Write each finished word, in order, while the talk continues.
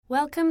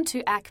Welcome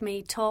to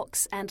ACME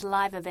Talks and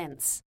Live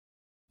Events.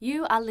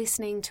 You are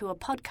listening to a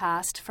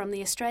podcast from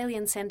the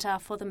Australian Centre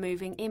for the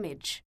Moving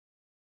Image.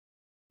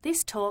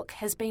 This talk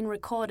has been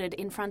recorded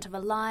in front of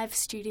a live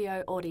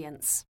studio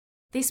audience.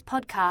 This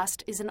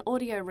podcast is an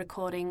audio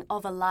recording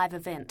of a live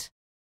event.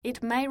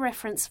 It may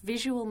reference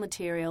visual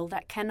material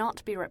that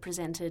cannot be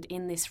represented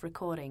in this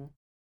recording.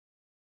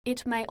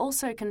 It may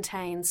also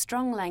contain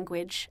strong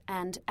language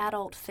and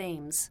adult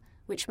themes,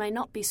 which may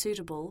not be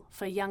suitable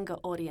for younger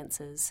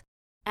audiences,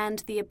 and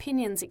the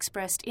opinions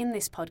expressed in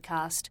this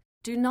podcast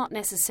do not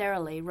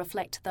necessarily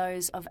reflect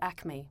those of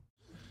ACME.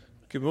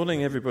 Good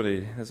morning,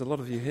 everybody. There's a lot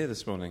of you here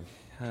this morning.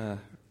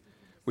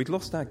 We'd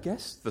lost our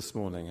guest this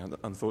morning,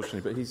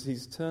 unfortunately, but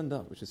he's turned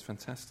up, which is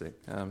fantastic.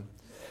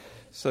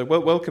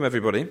 Welcome,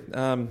 everybody.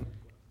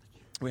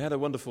 We had a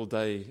wonderful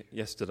day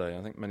yesterday.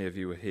 I think many of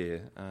you were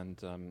here, and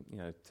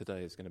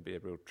today is going to be a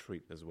real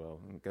treat as well.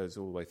 And it goes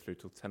all the way through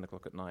till 10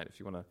 o'clock at night. If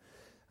you want to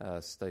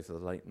stay for the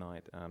late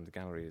night, the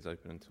gallery is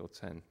open until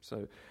 10.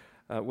 So,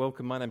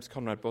 welcome. My name's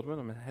Conrad Bodman.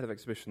 I'm head of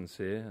exhibitions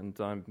here, and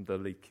I'm the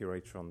lead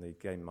curator on the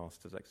Game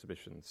Masters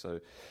exhibition. So,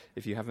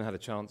 if you haven't had a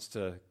chance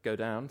to go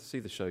down to see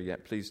the show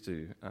yet, please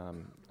do.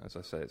 As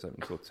I say, it's open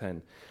until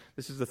 10.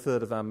 This is the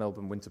third of our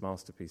Melbourne Winter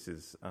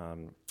Masterpieces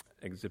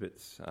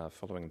exhibits,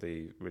 following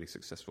the really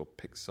successful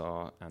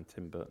Pixar and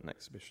Tim Burton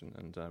exhibition,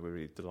 and we're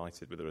really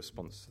delighted with the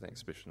response to the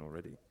exhibition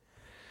already.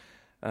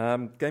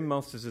 Game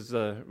Masters is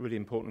a really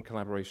important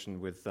collaboration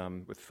with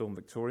Film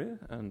Victoria,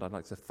 and I'd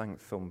like to thank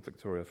Film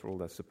Victoria for all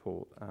their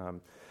support.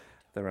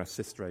 They're our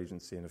sister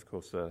agency and, of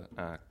course,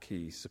 a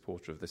key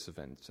supporter of this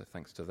event, so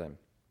thanks to them.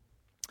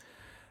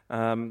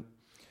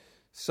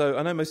 So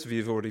I know most of you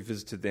have already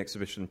visited the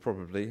exhibition,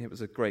 probably. It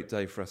was a great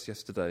day for us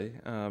yesterday.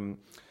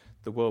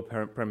 The world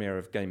premiere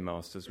of Game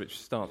Masters, which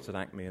starts at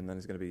ACME and then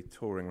is going to be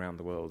touring around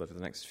the world over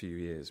the next few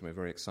years, and we're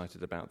very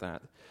excited about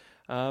that.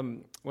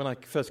 When I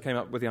first came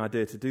up with the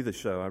idea to do the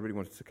show, I really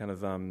wanted to kind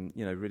of,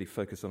 really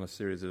focus on a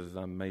series of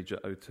major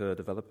auteur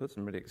developers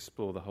and really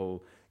explore the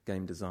whole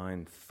game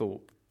design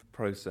thought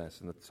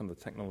process and some of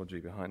the technology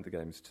behind the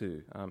games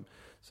too.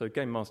 So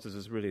Game Masters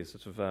is really a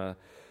sort of a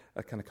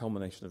kind of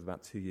culmination of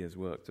about 2 years'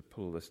 work to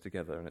pull this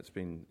together, and it's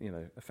been,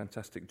 a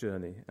fantastic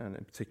journey, and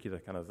in particular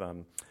kind of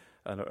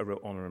a real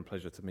honour and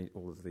pleasure to meet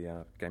all of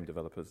the game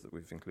developers that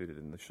we've included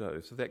in the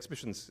show. So the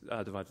exhibition's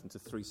divided into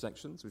 3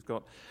 sections. We've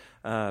got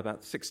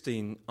about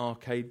 16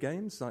 arcade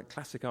games, like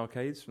classic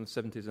arcades from the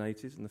 70s and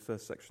 80s, in the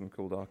first section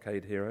called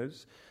Arcade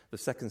Heroes. The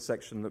second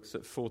section looks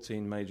at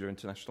 14 major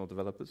international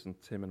developers,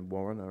 and Tim and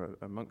Warren are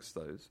amongst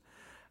those.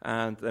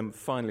 And then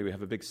finally we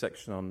have a big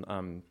section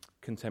on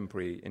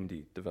contemporary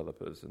indie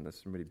developers, and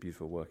there's some really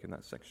beautiful work in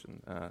that section.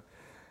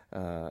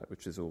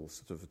 Which is all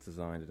sort of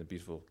designed in a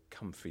beautiful,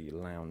 comfy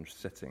lounge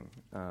setting.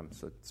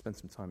 So spend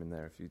some time in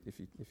there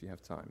if you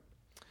have time.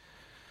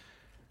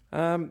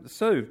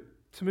 So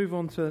to move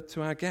on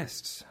to our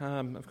guests,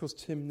 of course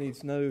Tim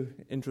needs no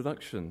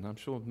introduction. I'm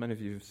sure many of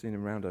you have seen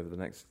him around over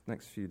the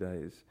next few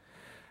days.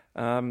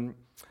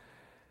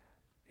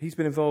 He's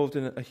been involved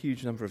in a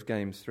huge number of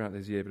games throughout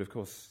this year, but of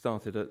course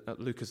started at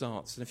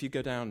LucasArts. And if you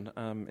go down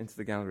into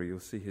the gallery, you'll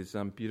see his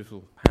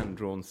beautiful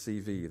hand-drawn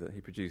CV that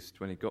he produced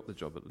when he got the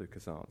job at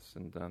LucasArts,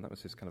 and that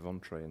was his kind of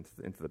entree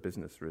into the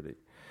business, really.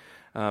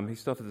 He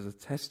started as a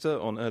tester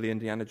on early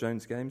Indiana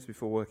Jones games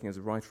before working as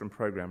a writer and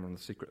programmer on The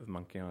Secret of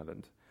Monkey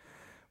Island.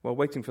 While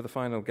waiting for the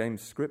final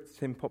game's script,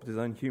 Tim popped his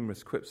own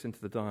humorous quips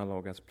into the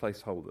dialogue as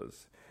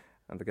placeholders,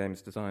 and the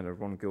game's designer,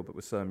 Ron Gilbert,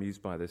 was so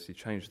amused by this, he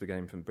changed the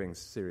game from being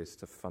serious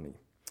to funny.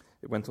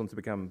 It went on to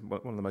become one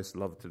of the most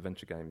loved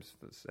adventure games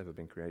that's ever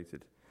been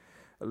created.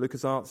 At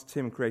LucasArts,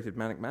 Tim created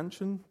Manic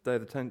Mansion, Day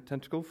of the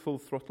Tentacle, Full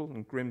Throttle,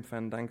 and Grim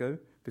Fandango,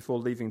 before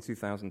leaving in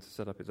 2000 to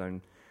set up his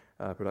own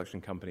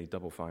production company,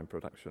 Double Fine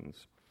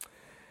Productions.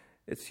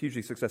 It's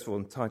hugely successful,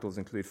 and titles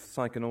include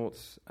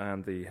Psychonauts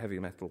and the heavy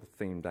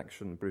metal-themed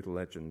action Brutal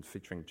Legend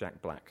featuring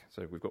Jack Black.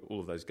 So we've got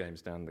all of those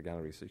games down in the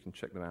gallery, so you can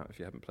check them out if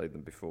you haven't played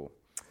them before.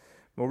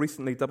 More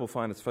recently, Double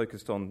Fine has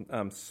focused on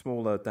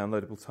smaller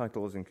downloadable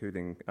titles,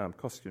 including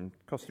Costume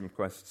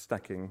Quest,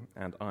 Stacking,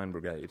 and Iron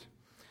Brigade.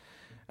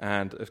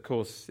 And, of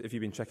course, if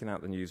you've been checking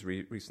out the news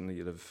recently,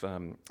 you'll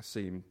have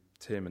seen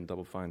Tim and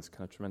Double Fine's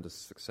kind of tremendous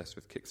success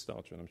with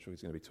Kickstarter, and I'm sure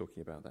he's going to be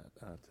talking about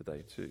that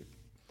today too.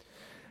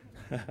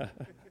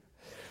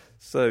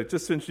 So,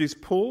 just to introduce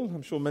Paul,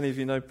 I'm sure many of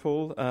you know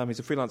Paul. He's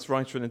a freelance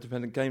writer and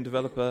independent game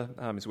developer.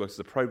 He's worked as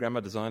a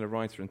programmer, designer,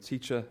 writer, and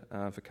teacher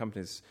for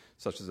companies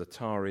such as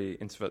Atari,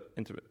 Infinite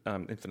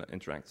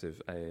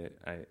Interactive,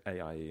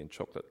 AIE, and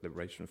Chocolate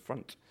Liberation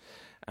Front,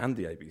 and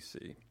the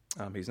ABC.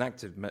 He's an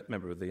active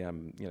member of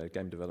the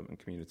game development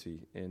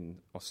community in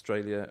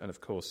Australia, and of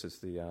course is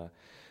the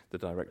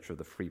director of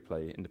the Free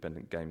Play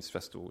Independent Games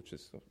Festival, which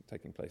is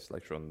taking place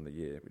later on in the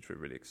year, which we're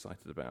really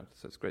excited about.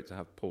 So it's great to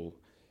have Paul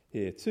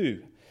here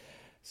too.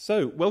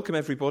 So, welcome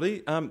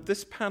everybody.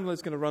 This panel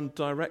is going to run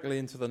directly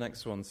into the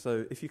next one,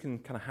 so if you can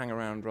kind of hang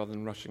around rather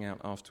than rushing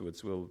out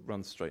afterwards, we'll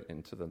run straight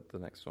into the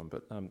next one.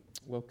 But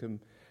welcome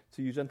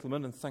to you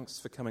gentlemen, and thanks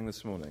for coming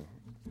this morning.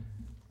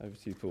 Over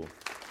to you, Paul.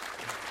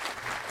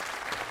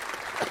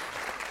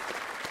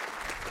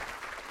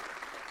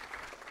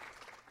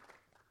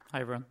 Hi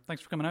everyone.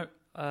 Thanks for coming out.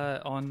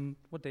 On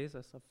what day is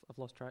this? I've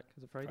lost track.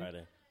 Is it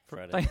Friday?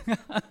 Friday.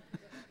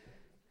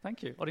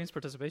 Thank you. Audience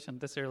participation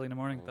this early in the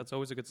morning. That's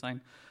always a good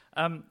sign.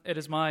 It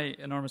is my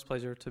enormous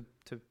pleasure to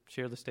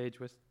share the stage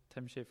with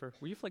Tim Schafer.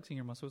 Were you flexing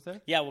your muscles there?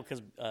 Yeah, well,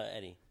 because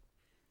Eddie.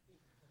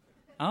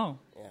 Oh.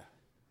 Yeah.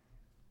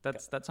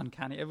 That's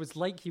uncanny. It was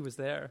like he was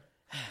there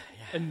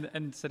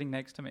and sitting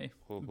next to me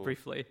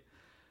briefly.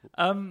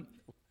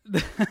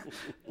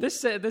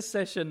 This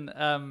session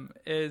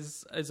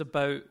is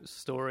about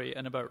story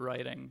and about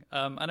writing.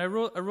 And I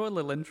wrote a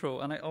little intro,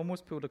 and I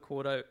almost pulled a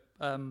quote out.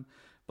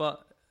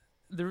 But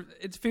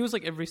it feels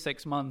like every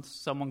 6 months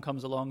someone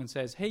comes along and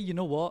says, "Hey, you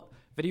know what?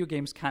 Video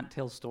games can't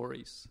tell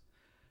stories."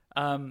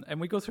 And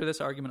we go through this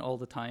argument all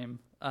the time.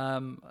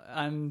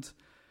 And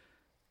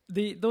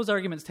those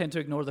arguments tend to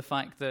ignore the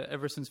fact that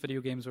ever since video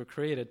games were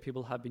created,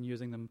 people have been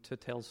using them to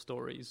tell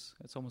stories.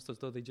 It's almost as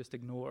though they just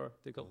ignore.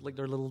 They've got like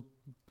their little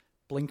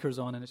blinkers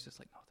on, and it's just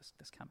like, no,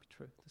 this can't be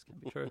true. This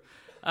can't be true.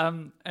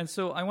 And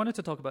so I wanted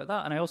to talk about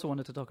that, and I also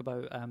wanted to talk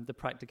about the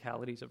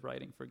practicalities of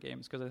writing for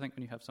games, because I think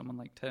when you have someone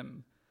like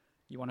Tim,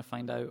 you want to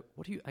find out,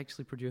 what do you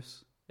actually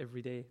produce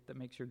every day that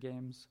makes your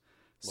games?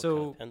 What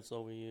kind of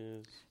pencil we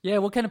use. Yeah,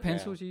 what kind of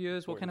pencils you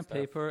use, what kind of stuff.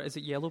 paper. Is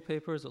it yellow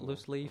paper, is it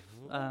loose leaf?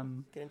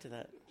 Get into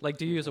that. Like,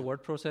 do you use a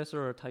word processor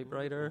or a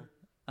typewriter?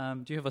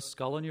 Do you have a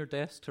skull on your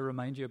desk to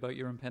remind you about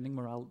your impending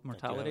mortality?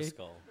 I do have a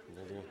skull.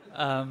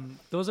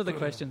 Those are the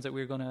questions that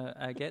we're going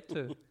to get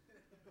to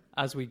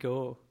as we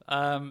go.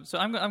 So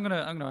I'm going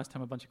to ask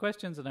Tim a bunch of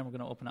questions, and then we're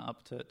going to open it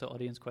up to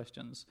audience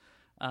questions.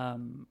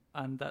 And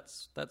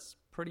that's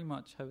pretty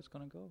much how it's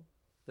going to go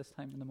this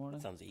time in the morning.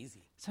 That sounds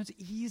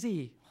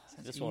easy.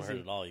 This won't hurt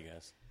at all, you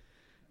guys.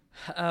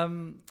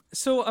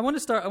 So I want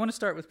to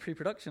start with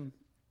pre-production.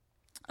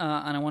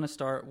 And I want to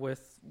start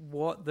with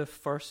what the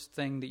first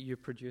thing that you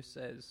produce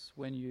is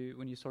when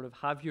you sort of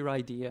have your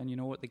idea and you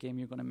know what the game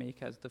you're going to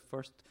make is. The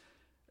first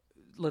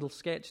little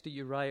sketch that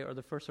you write, or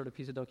the first sort of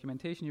piece of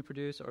documentation you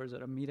produce, or is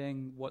it a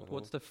meeting?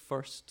 What's the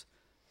first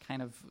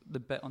kind of the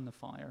bit on the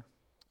fire?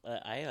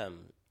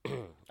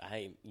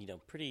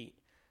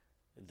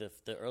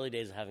 The early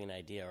days of having an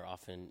idea are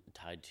often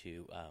tied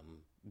to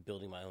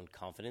building my own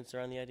confidence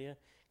around the idea.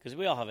 Because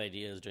we all have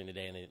ideas during the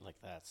day, and they're like,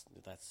 that's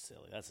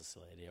silly. That's a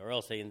silly idea. Or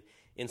else they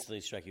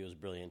instantly strike you as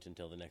brilliant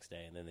until the next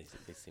day, and then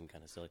they seem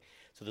kind of silly.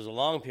 So there's a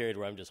long period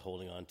where I'm just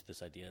holding on to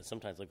this idea.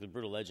 Sometimes, like with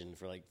Brutal Legend,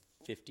 for like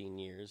 15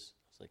 years,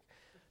 it's like,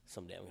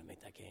 someday I'm going to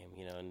make that game,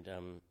 you know. And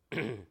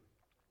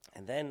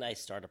and then I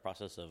start a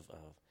process of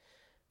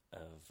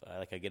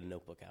I get a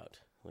notebook out,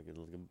 like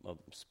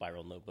a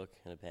spiral notebook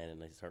and a pen,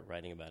 and I start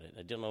writing about it.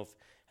 I don't know if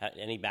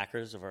any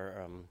backers of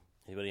our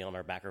anybody on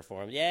our backer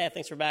forum? Yeah,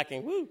 thanks for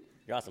backing. Woo,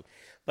 you're awesome.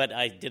 But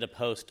I did a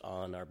post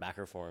on our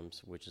backer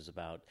forums, which is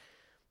about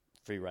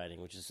free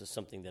writing, which is just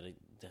something that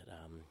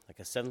like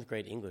a 7th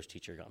grade English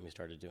teacher got me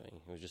started doing.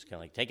 It was just kind of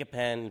like, take a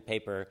pen,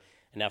 paper,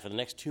 and now for the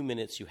next 2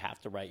 minutes you have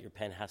to write. Your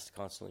pen has to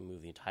constantly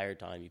move the entire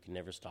time. You can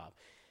never stop.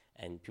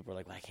 And people are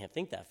like, well, I can't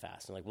think that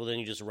fast. And like, well, then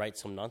you just write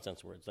some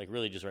nonsense words. Like,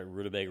 really just write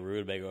rutabaga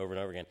over and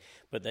over again.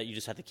 But that you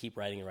just have to keep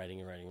writing and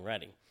writing and writing and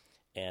writing.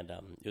 And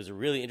it was a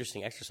really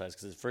interesting exercise,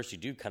 because at first you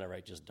do kind of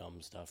write just dumb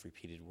stuff,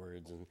 repeated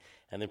words, and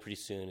then pretty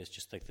soon it's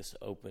just like this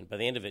open. By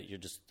the end of it, you're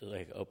just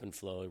like open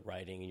flow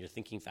writing, and you're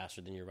thinking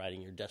faster than you're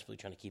writing. You're desperately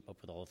trying to keep up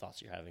with all the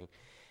thoughts you're having,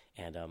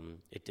 and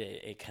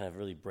it kind of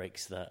really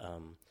breaks the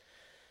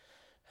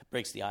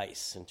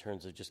ice in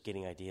terms of just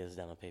getting ideas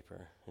down on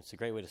paper. It's a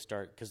great way to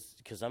start,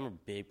 because I'm a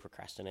big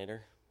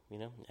procrastinator, you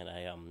know,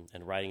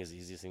 and writing is the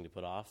easiest thing to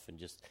put off, and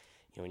just.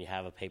 You know, when you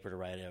have a paper to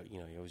write out, you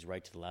know, you always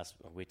wait to the last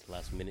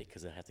minute,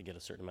 because I have to get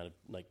a certain amount of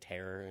like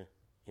terror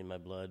in my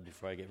blood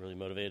before I get really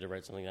motivated to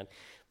write something down.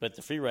 But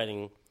the free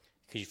writing,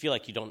 because you feel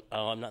like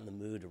I'm not in the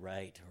mood to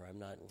write, or I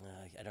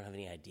don't have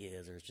any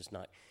ideas, or it's just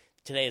not.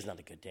 Today is not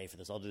a good day for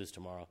this. I'll do this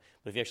tomorrow.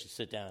 But if you actually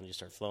sit down and just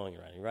start flowing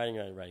and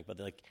writing, but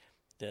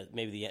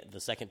maybe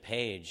the second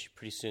page,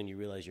 pretty soon you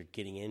realize you're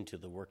getting into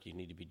the work you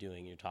need to be doing.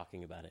 And you're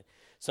talking about it.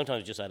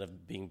 Sometimes just out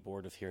of being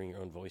bored of hearing your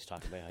own voice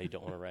talk about how you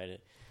don't want to write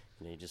it.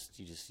 You just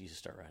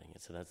start writing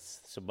it. So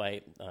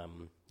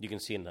you can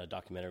see in the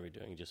documentary we're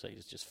doing,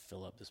 just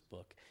fill up this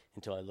book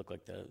until I look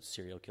like the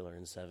serial killer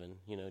in Seven.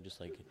 You know, just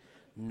like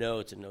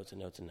notes and notes and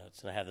notes and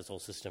notes. And I have this whole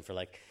system for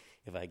like,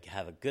 if I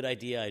have a good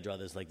idea, I draw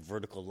this like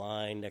vertical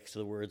line next to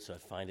the word so I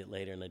find it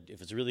later. And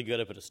if it's really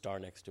good, I put a star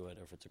next to it.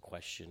 Or if it's a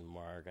question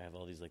mark, I have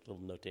all these like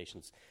little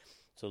notations.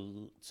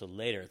 So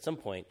later, at some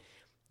point,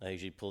 I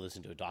usually pull this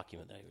into a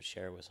document that I would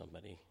share with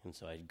somebody. And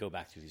so I go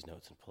back through these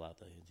notes and pull out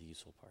the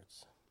useful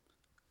parts.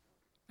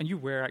 And you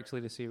were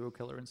actually the serial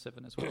killer in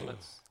Seven as well.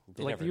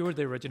 You were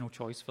the original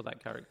choice for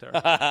that character.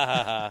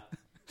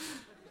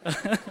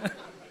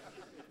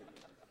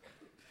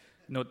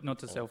 Note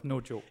to self, no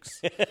jokes.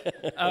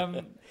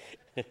 And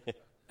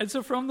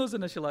so from those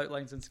initial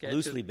outlines and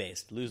sketches... Loosely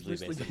based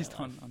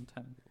on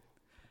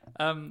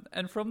Tim.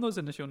 And from those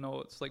initial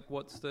notes, like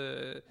what's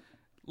the...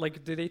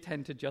 Like, do they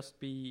tend to just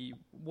be...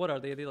 What are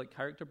they? Are they like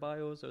character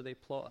bios? Are they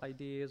plot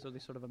ideas? Are they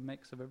sort of a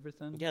mix of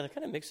everything? Yeah, they're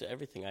kind of a mix of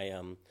everything.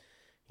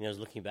 I was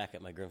looking back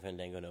at my Grim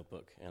Fandango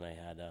notebook, and I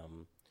had,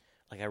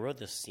 I wrote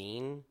this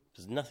scene. It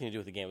has nothing to do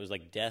with the game. It was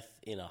like death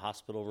in a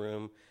hospital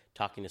room,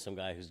 talking to some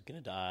guy who's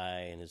going to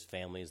die, and his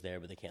family is there,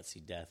 but they can't see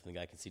death, and the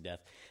guy can see death.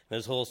 And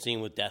this whole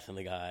scene with death and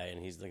the guy,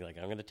 and he's like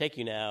I'm going to take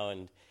you now,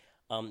 and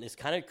it's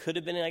kind of could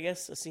have been, I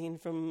guess, a scene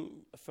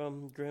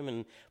from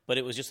Grim, but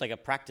it was just like a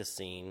practice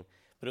scene,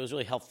 but it was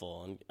really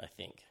helpful, and I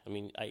think. I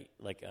mean, I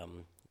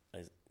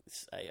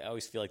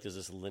always feel like there's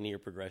this linear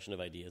progression of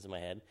ideas in my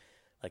head.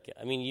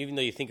 Even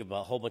though you think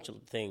about a whole bunch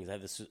of things, I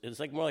have this. It's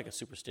like more like a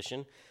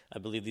superstition. I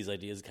believe these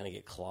ideas kind of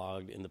get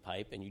clogged in the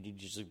pipe, and you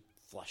just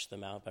flush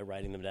them out by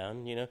writing them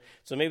down.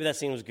 So maybe that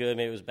scene was good,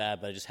 maybe it was bad,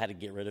 but I just had to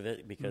get rid of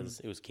it because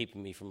it was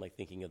keeping me from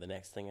thinking of the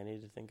next thing I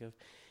needed to think of,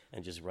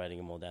 and just writing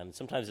them all down. And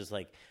sometimes it's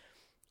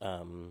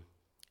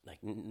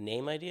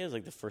name ideas.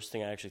 Like the first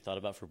thing I actually thought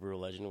about for Brutal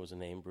Legend was a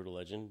name, Brutal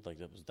Legend.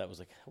 That was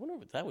I wonder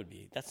what that would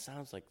be. That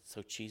sounds like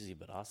so cheesy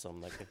but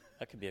awesome.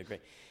 That could be a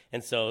great.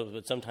 And so,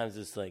 but sometimes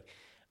it's it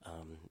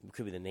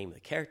could be the name of the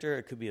character.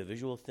 It could be a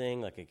visual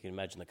thing. Like I can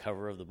imagine the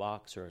cover of the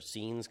box, or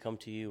scenes come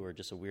to you, or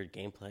just a weird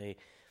gameplay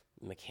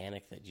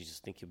mechanic that you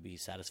just think would be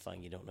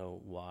satisfying. You don't know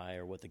why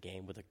or what the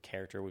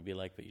character would be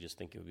like, but you just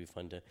think it would be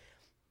fun to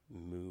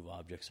move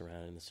objects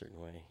around in a certain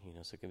way.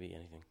 So it can be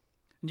anything.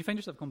 And do you find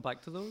yourself going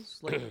back to those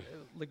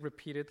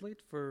repeatedly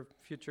for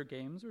future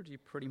games, or do you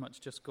pretty much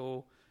just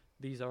go,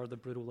 these are the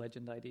Brutal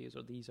Legend ideas,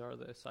 or these are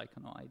the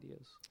Psychonaut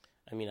ideas?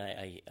 I mean,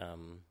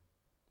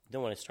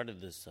 then when I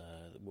started this,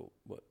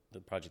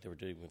 the project that we're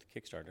doing with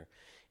Kickstarter,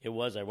 I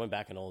went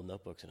back in old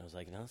notebooks and I was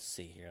like, let's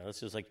see here.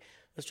 Let's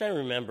try to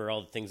remember all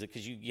the things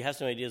because you have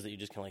some ideas that you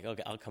just kind of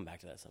okay, I'll come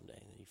back to that someday,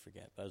 and then you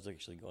forget. But I was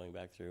actually going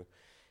back through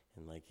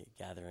and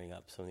gathering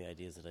up some of the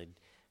ideas that I'd,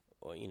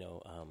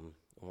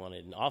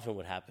 wanted. And often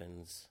what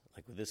happens,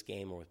 like with this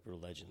game or with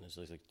Brutal Legend,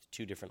 there's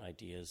two different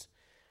ideas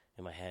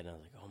in my head, and I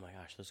was like, oh my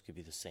gosh, those could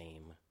be the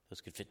same.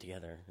 Those could fit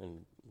together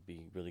and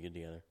be really good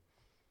together.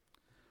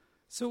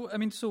 So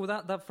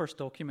that first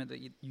document that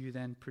you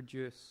then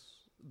produce,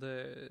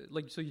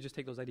 so you just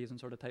take those ideas and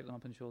sort of type them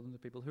up and show them to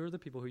people. Who are the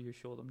people who you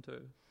show them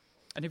to?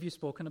 And have you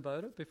spoken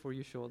about it before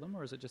you show them,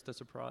 or is it just a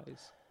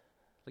surprise?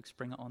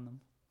 Spring it on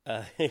them?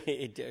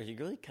 You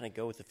really kind of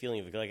go with the feeling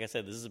of it. Like I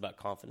said, this is about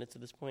confidence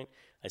at this point.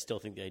 I still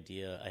think the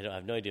idea, I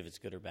have no idea if it's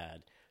good or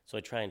bad. So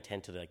I try and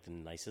tend to the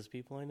nicest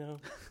people I know.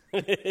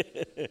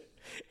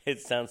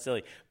 It sounds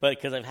silly. But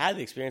because I've had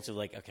the experience of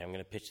okay, I'm going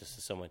to pitch this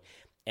to someone.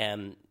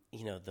 And,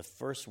 the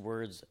first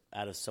words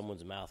out of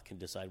someone's mouth can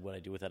decide what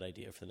I do with that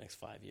idea for the next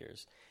 5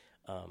 years.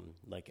 I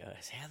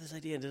say, I have this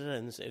idea,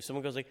 and if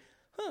someone goes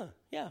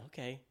yeah,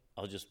 okay,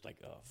 I'll just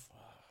oh,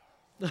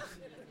 fuck.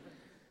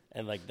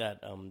 And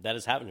that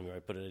has happened to me where I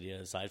put an idea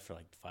aside for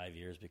 5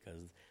 years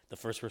because the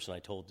first person I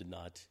told did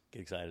not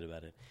get excited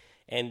about it.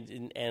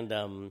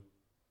 And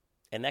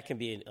that can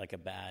be a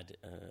bad,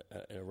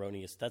 an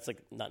erroneous, that's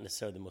not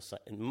necessarily the most,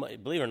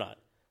 believe it or not,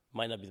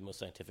 might not be the most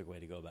scientific way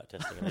to go about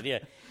testing an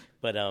idea,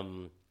 but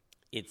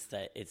it's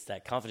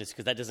that confidence,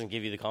 because that doesn't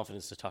give you the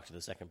confidence to talk to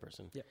the second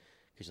person. Yeah,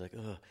 because you're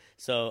ugh.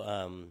 So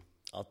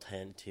I'll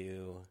tend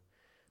to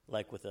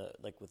with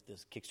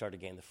this Kickstarter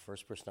game. The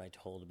first person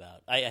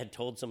I had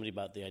told somebody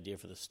about the idea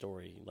for the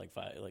story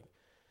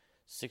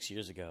 6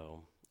 years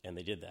ago, and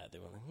they did that. They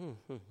were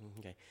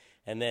okay,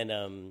 and then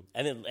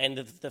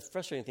the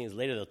frustrating thing is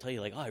later they'll tell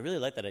you I really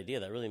like that idea.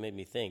 That really made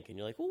me think, and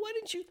you're like, well, why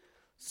didn't you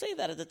say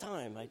that at the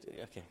time?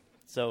 Okay.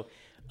 So,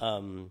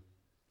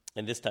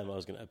 and this time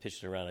I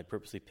pitched it around. I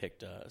purposely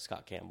picked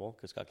Scott Campbell,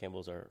 because Scott Campbell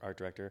is our art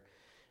director.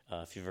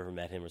 If you've ever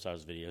met him or saw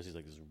his videos, he's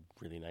this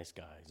really nice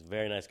guy. He's a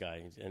very nice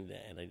guy,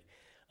 and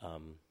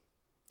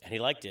he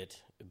liked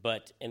it.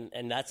 But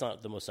and that's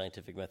not the most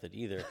scientific method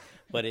either.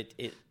 But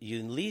you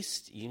at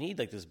least you need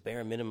this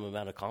bare minimum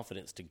amount of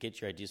confidence to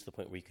get your ideas to the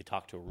point where you could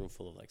talk to a room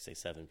full of say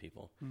 7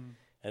 people,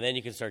 and then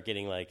you can start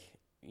getting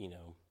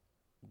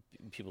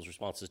people's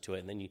responses to it,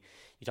 and then you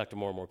talk to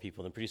more and more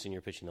people. Then pretty soon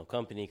you're pitching the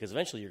company, because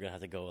eventually you're going to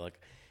have to go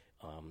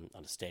on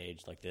a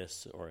stage like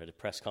this or at a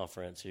press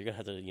conference. So you're going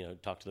to have to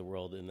talk to the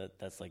world, and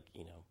that's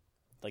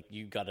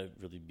you got to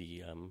really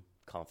be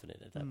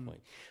confident at that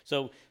point.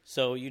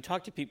 So you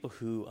talk to people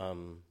who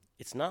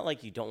it's not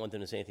like you don't want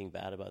them to say anything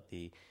bad about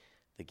the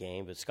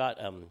game, but Scott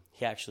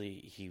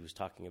he was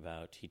talking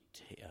about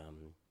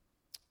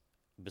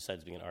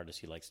besides being an artist,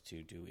 he likes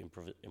to do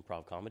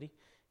improv comedy.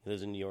 He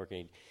lives in New York, and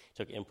he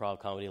took improv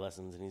comedy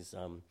lessons, and he's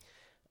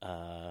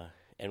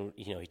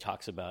he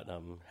talks about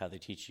how they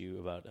teach you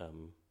about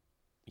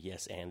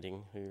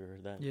yes-anding. Have you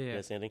heard that? Yeah.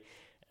 Yes-anding,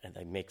 and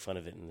I make fun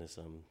of it in this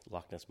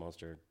Loch Ness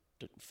Monster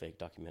fake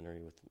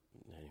documentary with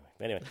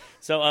anyway.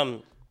 So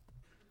and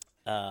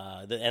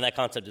that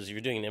concept is, if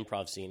you're doing an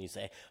improv scene, you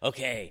say,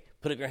 "Okay,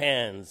 put up your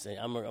hands, and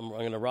I'm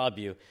going to rob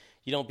you."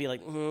 You don't be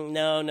like,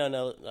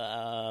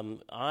 no,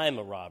 I'm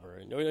a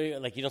robber.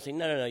 You don't say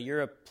no.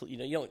 You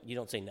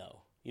don't say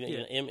no.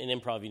 In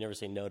improv, you never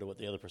say no to what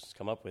the other person's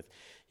come up with.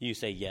 You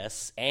say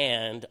yes,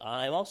 and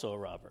I'm also a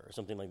robber, or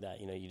something like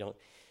that. You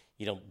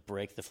don't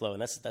break the flow,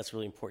 and that's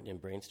really important in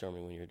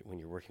brainstorming when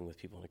you're working with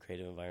people in a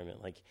creative environment.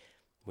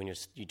 When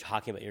you're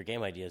talking about your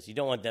game ideas, you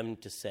don't want them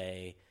to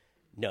say,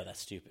 no, that's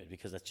stupid,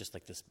 because that's just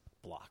like this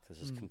block. There's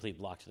this complete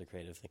block to the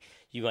creative thing.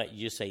 You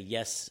just say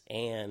yes,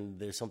 and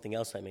there's something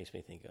else that makes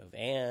me think of,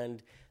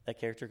 and that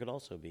character could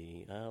also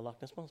be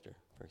Loch Ness Monster,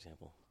 for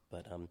example.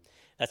 But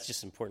that's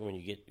just important when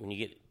you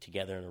get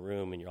together in a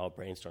room and you're all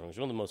brainstorming. It's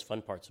one of the most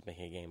fun parts of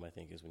making a game, I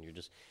think, is when you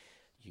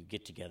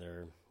get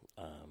together.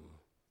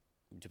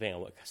 Depending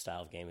on what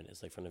style of game it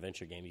is, like for an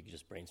adventure game, you can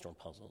just brainstorm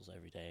puzzles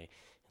every day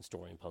and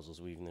storing puzzles,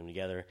 weaving them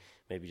together.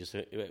 Maybe just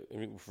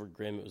for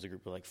Grimm, it was a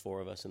group of like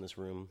 4 of us in this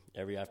room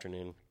every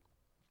afternoon,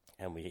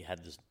 and we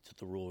had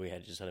the rule we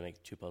had to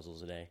make 2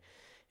 puzzles a day,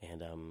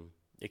 and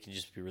it can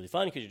just be really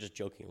fun because you're just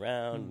joking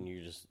around and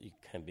you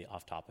can be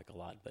off topic a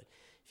lot. But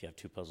if you have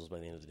 2 puzzles by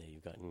the end of the day,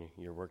 you've gotten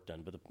your work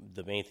done. But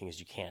the main thing is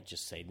you can't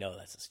just say no,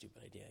 that's a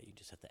stupid idea. You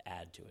just have to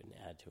add to it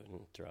and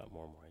throw out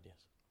more and more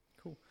ideas.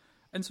 Cool.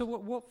 And so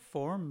what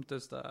form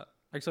does that...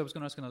 Actually, I was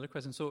going to ask another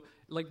question. So,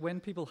 like,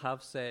 when people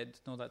have said,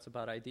 no, that's a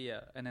bad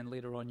idea, and then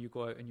later on you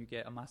go out and you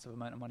get a massive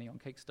amount of money on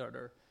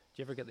Kickstarter, do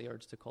you ever get the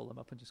urge to call them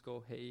up and just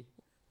go, hey,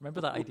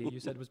 remember that idea you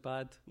said was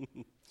bad?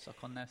 Suck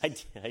on this. I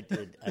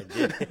did.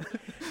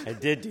 I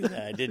did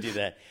do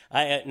that.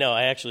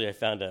 I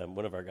found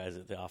one of our guys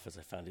at the office.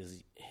 I found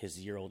his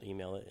year-old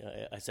email.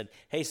 I said,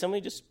 "Hey,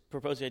 somebody just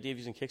proposed the idea of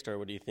using Kickstarter.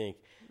 What do you think?"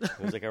 It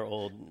was like our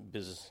old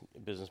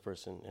business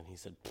person, and he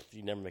said,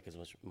 "You never make as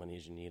much money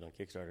as you need on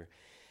Kickstarter."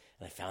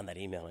 And I found that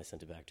email and I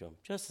sent it back to him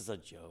just as a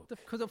joke,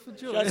 Because of a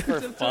joke, just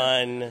for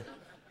fun.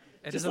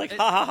 Just like,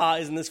 ha ha ha!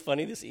 Isn't this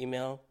funny? This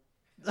email.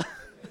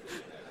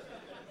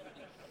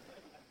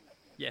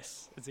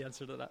 Yes, is the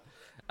answer to that.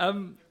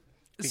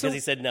 Because he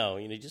said no.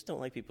 You just don't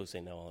like people who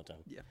say no all the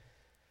time. Yeah.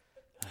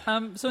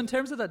 So in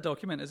terms of that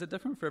document, is it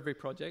different for every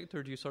project,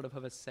 or do you sort of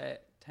have a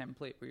set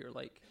template where you're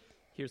like,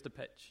 here's the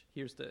pitch,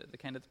 here's the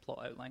kind of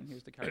plot outline,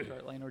 here's the character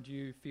outline, or do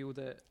you feel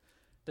that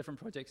different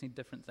projects need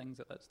different things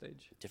at that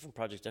stage? Different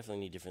projects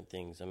definitely need different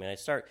things. I mean,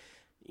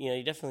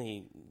 you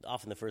definitely,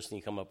 often the first thing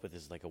you come up with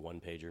is like a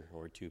 1-pager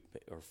or 2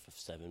 or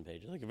 7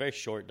 pages, like a very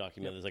short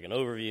document. There's like an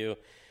overview.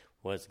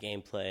 What's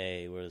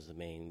gameplay? What is the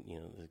main,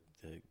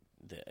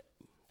 the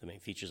main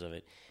features of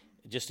it,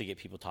 just to get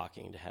people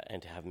talking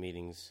and to have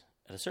meetings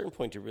at a certain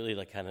point to really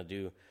like kind of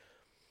do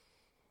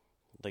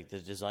like the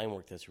design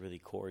work that's really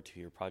core to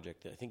your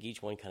project. I think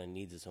each one kind of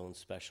needs its own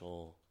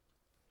special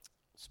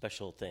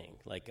thing.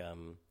 Like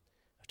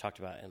I've talked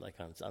about it like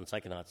on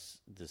Psychonauts,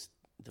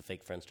 the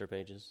fake Friendster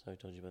pages. I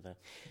told you about that.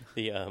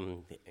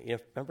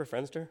 Remember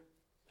Friendster?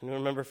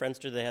 Anyone remember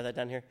Friendster? They had that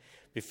down here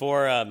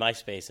before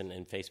MySpace and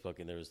Facebook,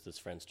 and there was this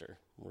Friendster.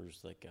 Where it was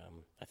like,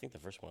 I think the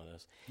first one of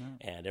those,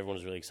 and everyone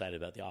was really excited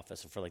about the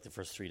office. And for like the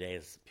first 3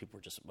 days, people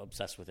were just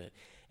obsessed with it.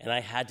 And I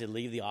had to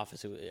leave the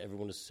office.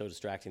 Everyone was so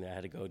distracting that I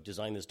had to go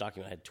design this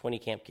document. I had 20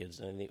 camp kids,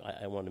 and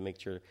I wanted to make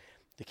sure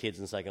the kids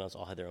in Psychonauts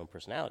all had their own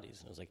personalities.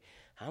 And I was like,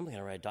 how am I going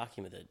to write a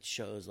document that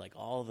shows like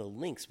all the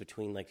links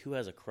between like who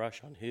has a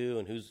crush on who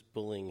and who's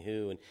bullying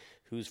who and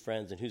who's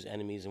friends and who's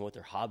enemies and what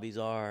their hobbies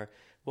are?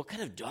 What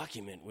kind of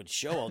document would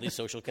show all these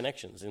social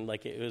connections? And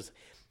like it was,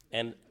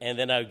 and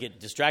then I would get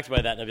distracted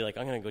by that, and I'd be like,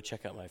 I'm going to go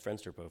check out my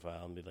Friendster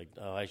profile and be like,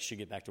 oh, I should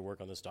get back to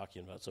work on this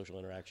document about social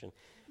interaction.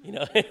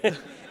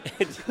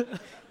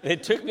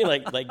 It took me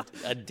like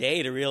a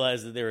day to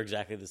realize that they were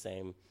exactly the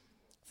same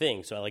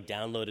thing. So I like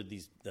downloaded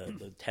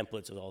the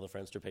templates of all the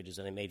Friendster pages,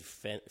 and I made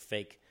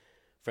fake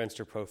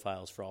Friendster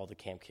profiles for all the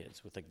camp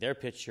kids with like their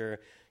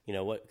picture,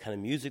 what kind of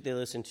music they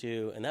listen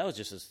to, and that was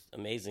just this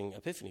amazing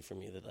epiphany for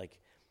me that like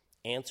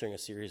answering a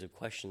series of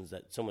questions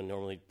that someone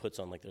normally puts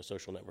on like their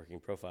social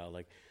networking profile,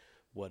 like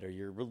what are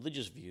your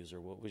religious views,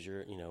 or what was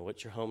your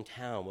what's your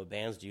hometown, what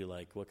bands do you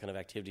like, what kind of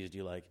activities do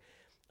you like,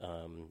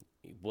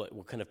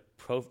 what kind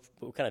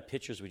of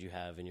pictures would you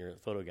have in your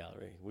photo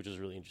gallery, which is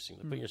really interesting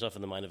to put yourself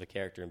in the mind of a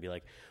character and be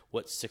like,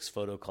 what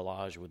 6-photo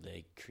collage would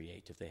they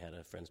create if they had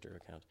a Friendster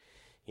account,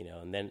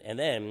 and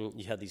then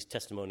you have these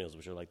testimonials,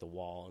 which are like the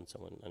wall on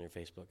someone on your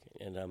Facebook,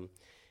 and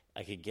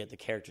I could get the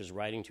characters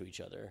writing to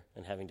each other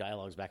and having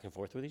dialogues back and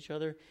forth with each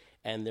other,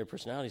 and their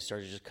personalities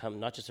started to just come,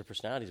 not just their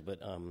personalities, but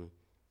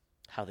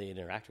how they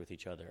interact with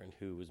each other, and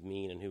who was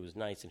mean and who was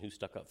nice and who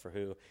stuck up for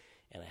who.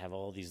 And I have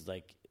all these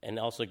and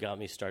also got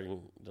me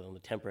starting on the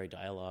temporary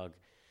dialogue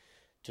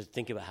to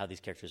think about how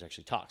these characters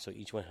actually talk. So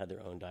each one had their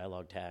own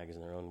dialogue tags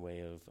and their own way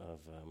of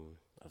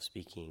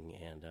speaking,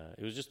 and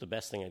it was just the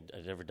best thing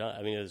I'd ever done.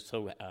 I mean, it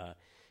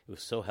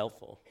was so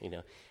helpful,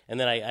 And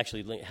then I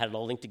actually had it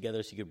all linked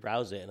together so you could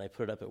browse it, and I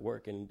put it up at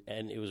work, and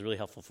it was really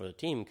helpful for the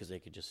team because they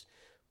could just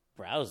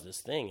browse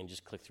this thing and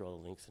just click through all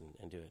the links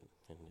and do it,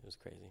 and it was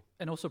crazy.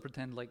 And also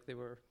pretend like they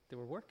were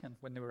working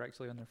when they were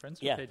actually on their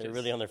Friendster pages. Yeah, they're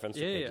really on their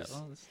Friendster pages.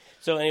 Yeah.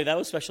 So anyway, that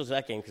was special to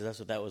that game because that's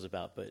what that was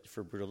about. But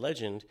for Brutal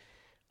Legend,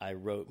 I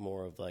wrote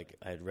more of like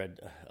I had read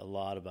a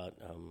lot about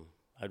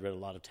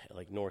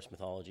like Norse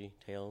mythology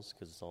tales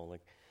because it's all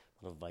like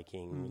a lot of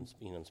Viking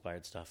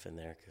inspired stuff in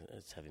there because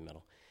it's heavy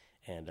metal.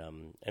 And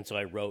so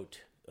I wrote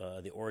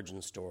the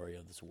origin story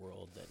of this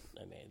world that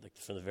I made, like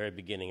from the very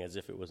beginning, as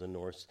if it was a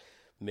Norse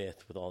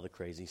myth with all the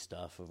crazy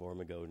stuff of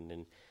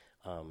Ormagoden,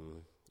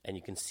 and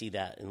you can see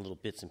that in little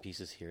bits and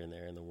pieces here and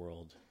there in the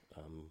world.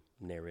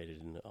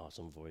 narrated in an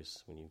awesome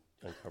voice when you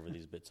uncover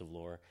these bits of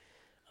lore.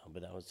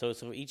 But that was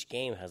so each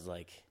game has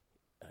like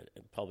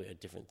probably a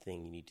different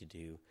thing you need to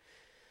do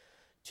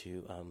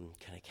to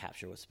kind of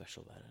capture what's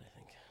special about it, I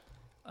think.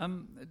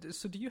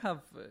 So do you have,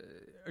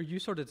 are you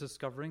sort of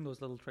discovering those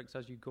little tricks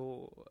as you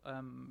go?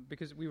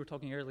 Because we were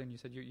talking earlier and you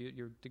said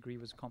your degree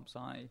was comp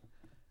sci,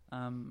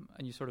 and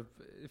you sort of,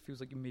 it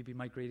feels like you maybe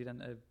migrated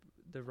into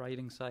the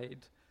writing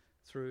side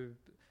through,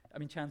 I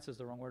mean, chance is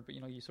the wrong word, but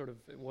you sort of,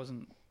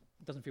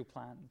 doesn't feel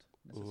planned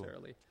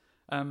necessarily.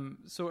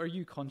 So are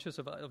you conscious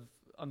of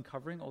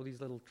uncovering all these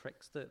little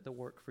tricks that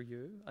work for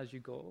you as you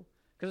go?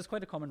 Because it's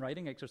quite a common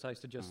writing exercise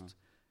to just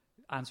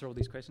answer all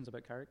these questions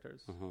about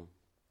characters.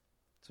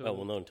 So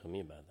well, no one told me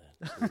about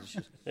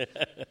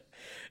that.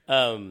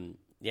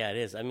 Yeah, it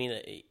is. I mean,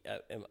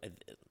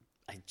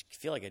 I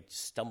feel like I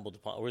stumbled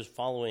upon, I was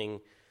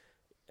following,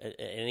 at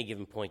any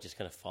given point, just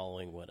kind of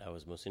following what I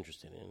was most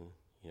interested in.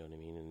 You know what I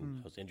mean? And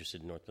I was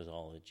interested in Norse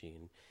mythology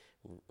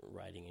and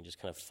writing and just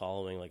kind of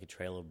following like a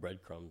trail of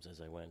breadcrumbs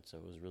as I went. So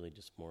it was really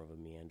just more of a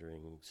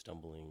meandering,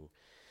 stumbling,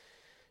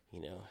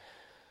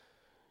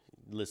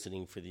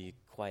 listening for the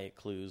quiet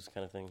clues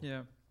kind of thing.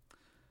 Yeah.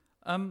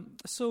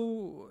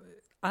 So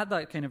at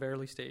that kind of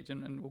early stage,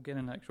 and we'll get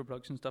into actual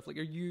production stuff, like,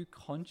 are you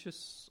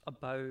conscious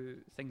about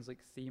things like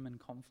theme and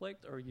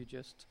conflict, or are you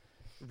just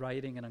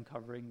writing and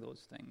uncovering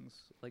those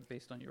things, like,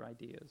 based on your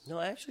ideas? No,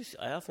 I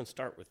often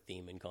start with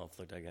theme and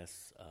conflict, I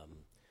guess,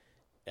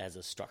 as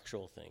a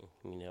structural thing.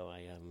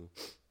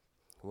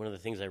 One of the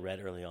things I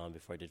read early on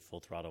before I did Full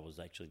Throttle was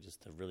actually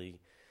just there's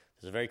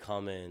a very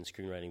common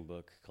screenwriting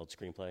book called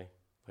Screenplay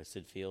by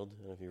Sid Field. I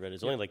don't know if you read it.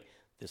 It's only like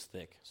this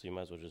thick, so you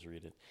might as well just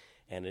read it.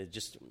 And it's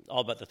just all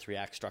about the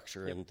 3-act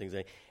structure and things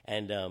like that.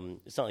 And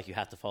it's not like you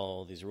have to follow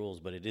all these rules,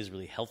 but it is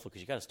really helpful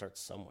because you got to start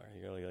somewhere.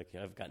 You're really like,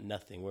 I've got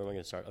nothing. Where am I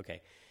going to start?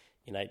 Okay.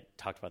 And I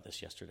talked about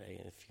this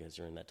yesterday, if you guys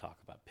are in that talk,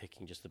 about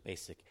picking just the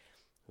basic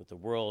with the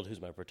world,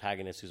 who's my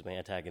protagonist, who's my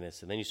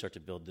antagonist, and then you start to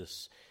build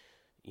this,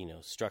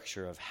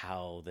 structure of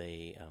how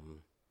they,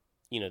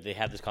 they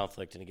have this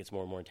conflict and it gets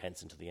more and more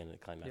intense until the end of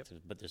the climax.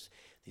 Yep. But there's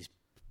these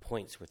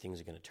points where things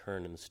are going to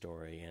turn in the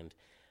story, and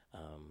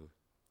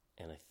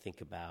I think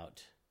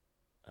about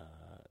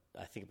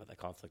that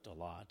conflict a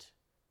lot,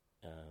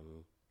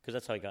 because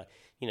that's how I got,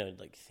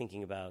 like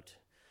thinking about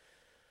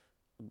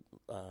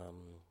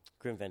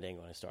Grim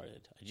Fandango when I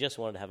started. I just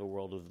wanted to have a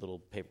world of little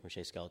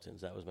papier-mâché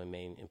skeletons. That was my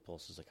main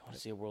impulse. I was like, I want to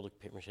see a world of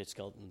papier-mâché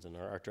skeletons. And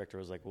our art director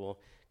was like, well,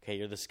 okay,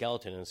 you're the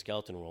skeleton in a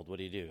skeleton world. What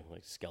do you do?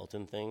 Like,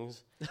 skeleton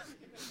things? And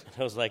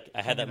I was like,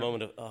 I had that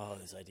moment of, oh,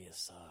 this idea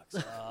sucks.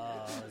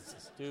 Oh, it's so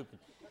stupid.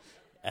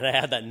 And I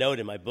had that note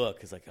in my book.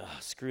 It's like, oh,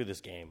 screw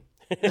this game.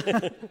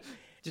 Did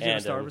you have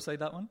a star beside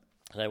that one?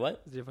 Did I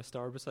what? Did you have a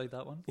star beside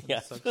that one? Yeah,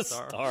 a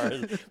star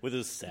with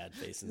a sad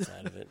face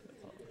inside of it.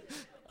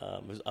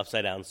 It was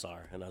upside down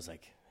star, and I was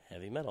like,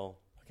 heavy metal.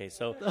 Okay,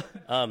 so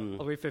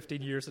I'll wait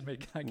 15 years and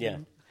make that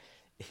game.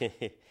 Yeah.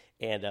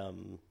 And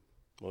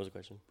what was the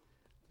question?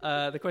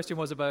 The question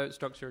was about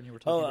structure, and you were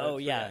talking about. Oh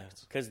yeah,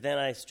 because then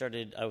I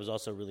was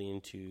also really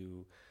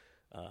into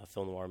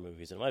film noir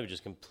movies, and it might be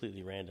just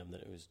completely random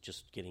that it was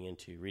just getting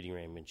into reading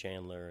Raymond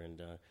Chandler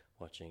and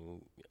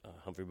watching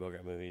Humphrey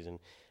Bogart movies, and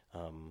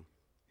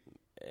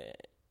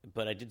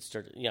but I did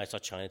start. I saw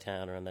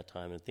Chinatown around that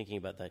time, and thinking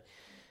about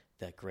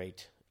that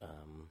great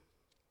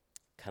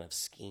kind of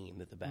scheme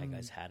that the bad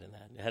guys had in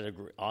that. It had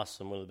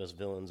one of the best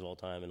villains of all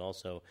time, and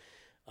also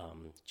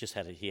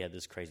he had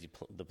this crazy.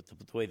 The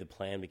way the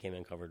plan became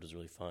uncovered was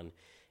really fun,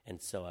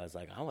 and so I was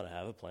like, I want to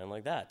have a plan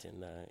like that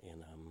in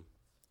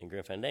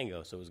Grim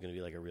Fandango. So it was going to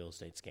be like a real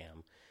estate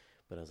scam.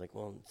 But I was like,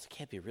 well, it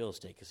can't be real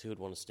estate because who would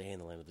want to stay in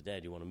the land of the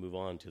dead? You want to move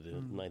on to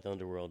the Ninth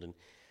Underworld, and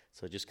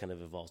so it just kind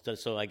of evolves.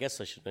 So I guess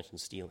I should mention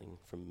stealing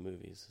from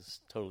movies. It's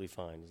totally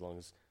fine as long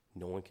as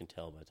no one can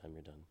tell by the time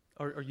you're done.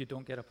 Or you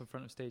don't get up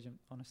on a stage in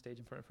front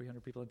of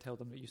 300 people and tell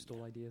them that you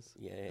stole ideas.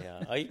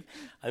 Yeah.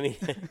 I mean,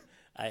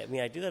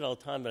 I do that all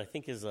the time. But I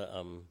think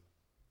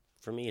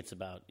for me, it's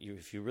about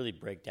if you really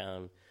break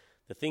down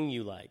the thing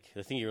you like,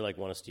 the thing you like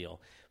want to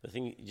steal, the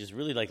thing you just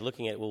really like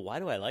looking at. Well, why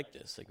do I like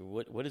this? Like,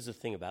 what is the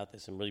thing about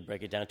this? And really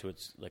break it down to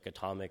its like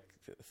atomic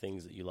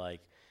things that you like,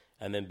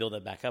 and then build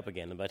it back up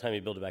again. And by the time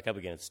you build it back up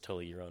again, it's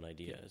totally your own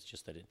idea. It's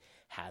just that it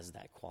has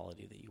that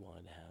quality that you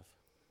wanted to have.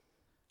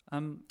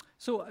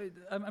 So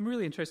I'm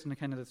really interested in the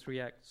kind of the 3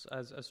 acts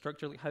as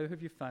structure. Like, how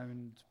have you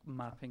found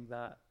mapping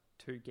that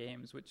to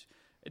games? Which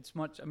it's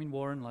much. I mean,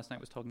 Warren last night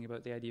was talking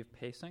about the idea of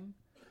pacing,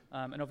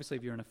 and obviously,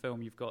 if you're in a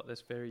film, you've got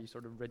this very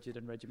sort of rigid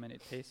and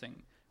regimented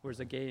pacing. Whereas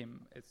a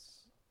game,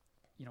 it's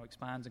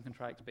expands and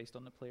contracts based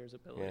on the player's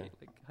ability.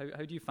 Yeah. Like,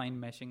 how do you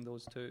find meshing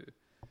those two?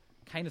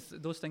 Kind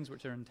of those things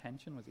which are in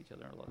tension with each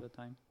other a lot of the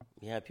time.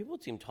 Yeah, people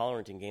seem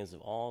tolerant in games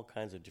of all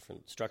kinds of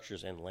different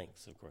structures and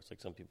lengths. Of course, like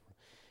some people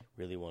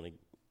really want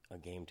a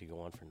game to go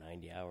on for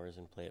 90 hours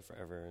and play it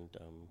forever, and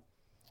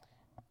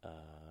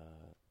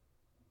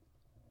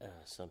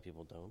some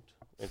people don't.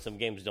 And some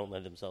games don't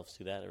lend themselves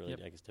to that. It really,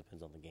 I guess,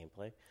 depends on the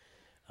gameplay.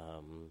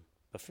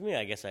 But for me,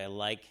 I guess I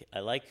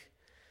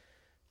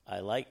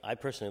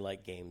personally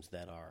like games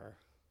that are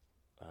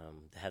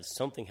that has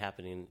something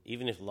happening,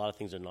 even if a lot of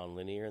things are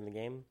non-linear in the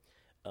game.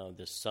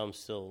 There's some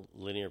still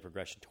linear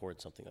progression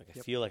towards something. Like I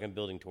feel like I'm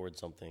building towards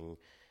something,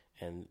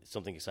 and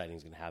something exciting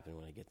is going to happen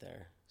when I get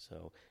there.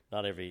 So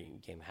not every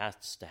game has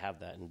to have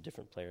that, and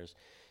different players,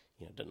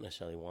 don't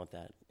necessarily want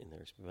that in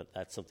their. But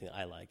that's something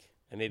I like,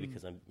 and maybe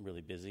because I'm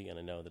really busy and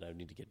I know that I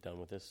need to get done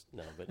with this.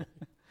 No, but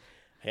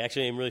I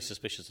actually am really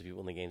suspicious of people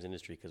in the games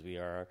industry because we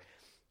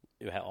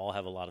all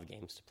have a lot of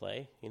games to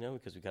play,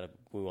 because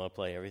we want to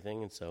play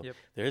everything, and so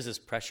there is this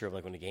pressure of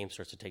like when a game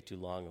starts to take too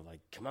long, of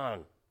like, come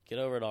on, get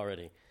over it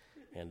already.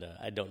 And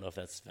I don't know if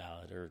that's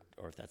valid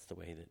or if that's the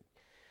way that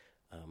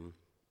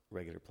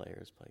regular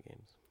players play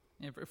games.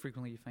 Yeah,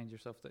 frequently you find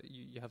yourself that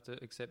you have to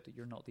accept that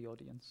you're not the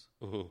audience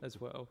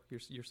as well.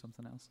 You're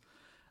something else.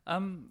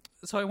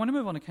 So I want to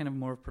move on to kind of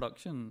more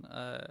production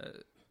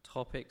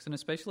topics, and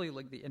especially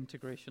like the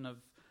integration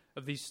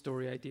of these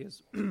story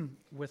ideas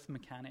with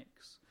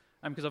mechanics.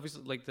 Because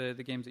obviously, like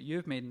the games that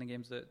you've made and the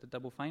games that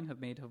Double Fine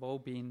have made have all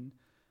been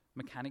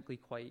mechanically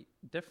quite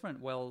different,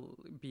 while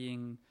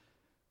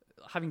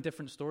having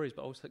different stories,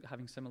 but also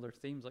having similar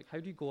themes. Like, how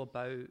do you go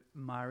about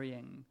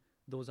marrying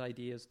those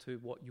ideas to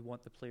what you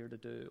want the player to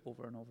do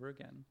over and over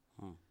again?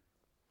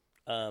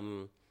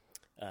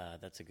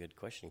 That's a good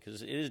question,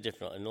 because it is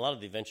different. In a lot of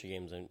the adventure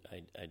games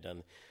I've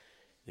done,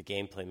 the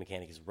gameplay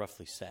mechanic is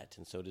roughly set,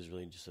 and so it is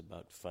really just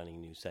about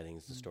finding new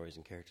settings, the stories,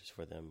 and characters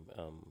for them.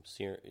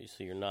 So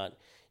you're not.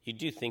 You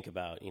do think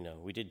about,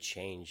 we did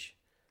change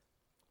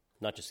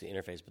not just the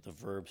interface, but the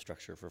verb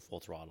structure for Full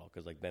Throttle,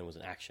 because like Ben was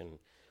an action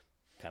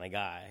kind of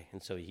guy,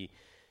 and so he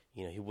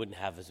wouldn't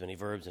have as many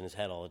verbs in his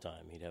head all the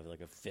time. He'd have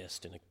like a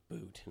fist and a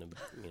boot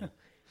and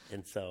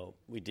and so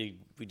we do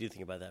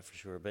think about that for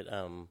sure. But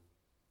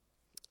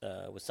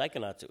with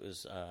Psychonauts, it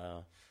was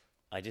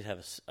I did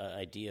have an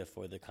idea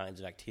for the kinds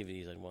of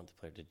activities I'd want the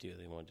player to do.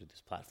 They want to do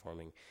this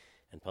platforming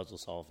and puzzle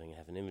solving, and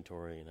have an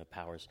inventory and have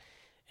powers,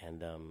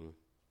 and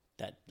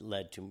that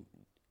led to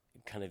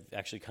kind of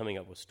actually coming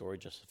up with story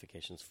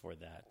justifications for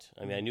that.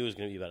 I mean, I knew it was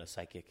going to be about a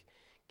psychic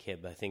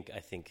kid, but I think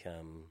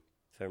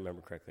if I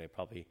remember correctly, I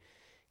probably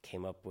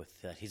came up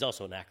with that. He's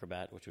also an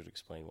acrobat, which would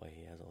explain why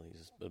he has all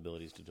these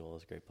abilities to do all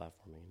this great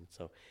platforming. And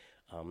so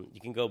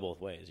you can go both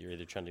ways. You're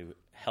either trying to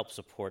help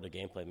support a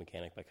gameplay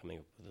mechanic by coming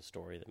up with a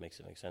story that makes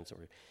it make sense,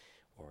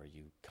 or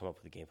you come up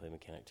with a gameplay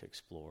mechanic to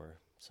explore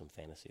some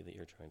fantasy that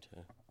you're trying to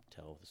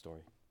tell with the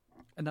story.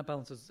 And that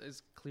balance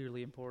is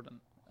clearly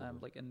important,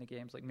 like in the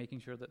games, like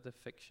making sure that the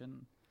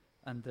fiction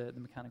and the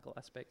mechanical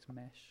aspects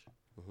mesh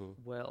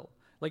well.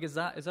 Like, is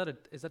that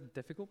a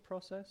difficult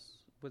process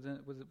was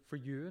it for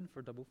you and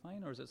for Double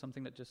Fine, or is it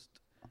something that just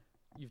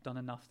you've done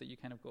enough that you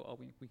kind of go, oh,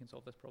 we can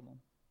solve this problem?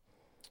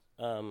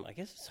 I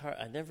guess it's hard.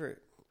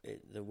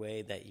 The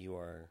way that you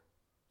are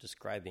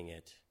describing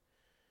it,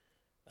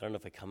 I don't know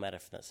if I come at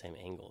it from that same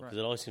angle, because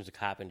it always seems to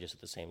happen just at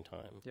the same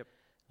time. Yep.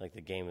 Like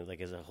the game, like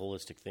as a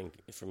holistic thing,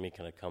 for me,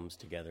 kind of comes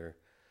together,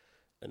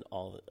 and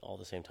all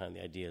the same time.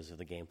 The ideas of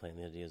the gameplay and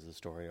the ideas of the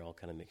story are all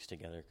kind of mixed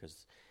together,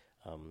 because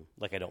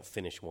like I don't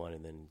finish one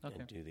and then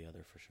and do the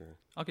other for sure.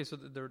 Okay, so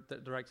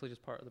they're actually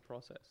just part of the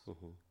process.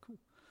 Cool.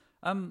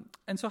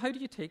 And so how do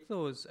you take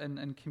those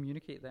and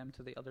communicate them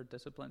to the other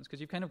disciplines? Because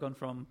you've kind of gone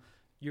from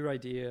your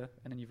idea,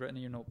 and then you've written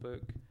in your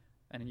notebook,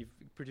 and then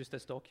you've produced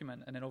this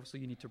document, and then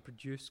obviously you need to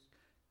produce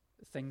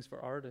things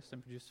for artists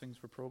and produce things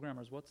for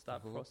programmers. What's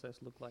that process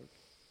look like?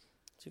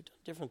 So we've done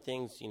different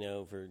things,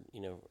 for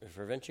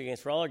adventure games.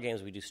 For all our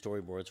games, we do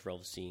storyboards for all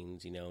the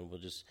scenes, and we'll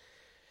just.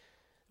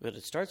 But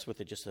it starts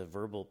with just a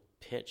verbal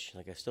pitch.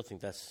 Like I still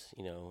think that's,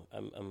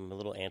 I'm a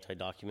little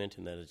anti-document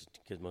in that it's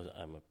because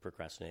I'm a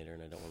procrastinator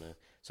and I don't want to.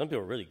 Some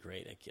people are really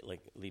great. Like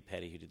Lee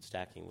Petty, who did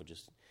stacking,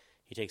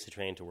 he takes the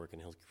train to work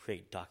and he'll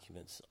create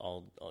documents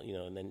all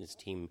and then his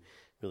team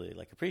really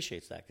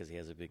appreciates that because he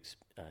has a big,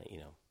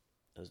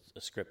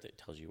 a script that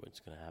tells you what's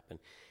going to happen.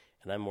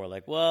 And I'm more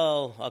like,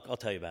 well, I'll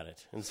tell you about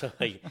it. And so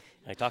I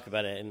talk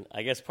about it. And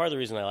I guess part of the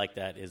reason I like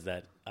that is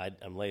that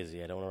I'm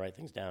lazy. I don't want to write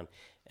things down.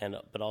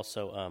 But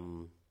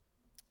also,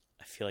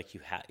 I feel like you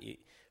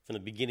from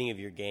the beginning of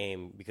your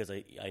game, because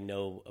I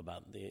know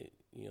about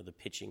the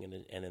pitching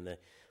and then the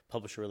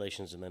publisher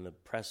relations and then the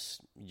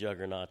press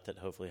juggernaut that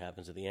hopefully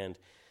happens at the end.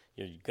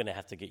 You're going to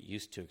have to get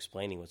used to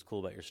explaining what's cool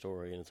about your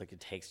story, and it's like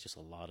it takes just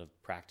a lot of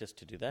practice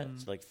to do that.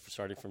 It's like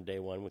starting from day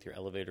one with your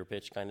elevator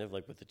pitch, kind of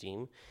like with the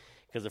team,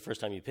 because the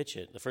first time I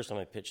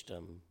pitched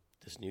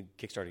this new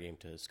Kickstarter game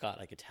to Scott,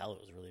 I could tell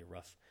it was really a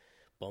rough,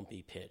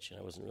 bumpy pitch, and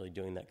I wasn't really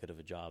doing that good of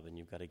a job. And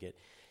you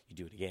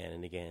do it again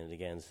and again and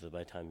again, so that by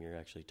the time you're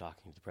actually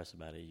talking to the press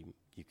about it,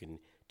 you can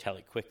tell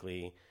it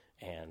quickly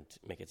and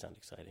make it sound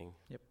exciting.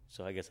 Yep.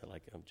 So I guess I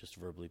like just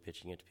verbally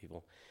pitching it to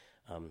people.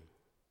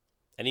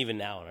 And even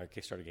now in our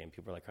Kickstarter game,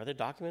 people are like, are there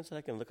documents that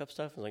I can look up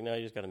stuff? I was like, no,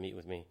 you just got to meet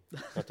with me.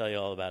 I'll tell you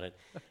all about it.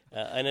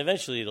 And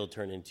eventually it'll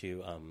turn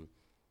into,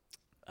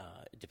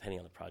 depending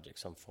on the project,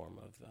 some form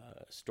of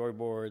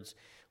storyboards.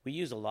 We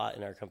use a lot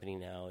in our company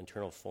now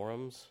internal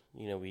forums,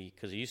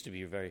 because it used to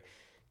be very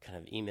kind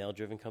of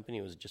email-driven company.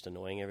 It was just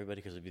annoying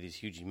everybody because there'd be these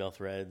huge email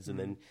threads, and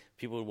then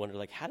people would wonder,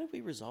 like, how did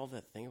we resolve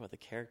that thing about the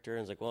character?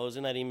 And it's like, well, it was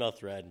in that email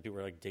thread, and people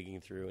were, like,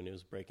 digging through, and it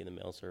was breaking the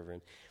mail server.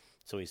 And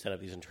so we set up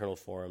these internal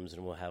forums,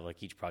 and we'll have,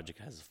 like, each project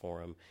has a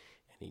forum,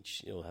 and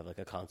each will have, like,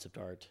 a concept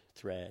art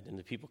thread, and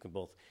the people can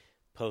both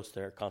post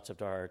their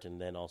concept art and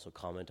then also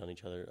comment on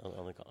each other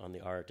on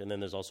the art. And then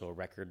there's also a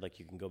record, like,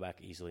 you can go back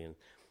easily and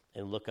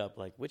look up,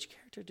 like, which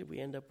character did we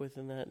end up with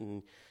in that?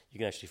 And you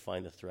can actually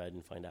find the thread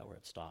and find out where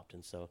it stopped.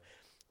 And so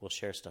we'll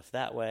share stuff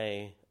that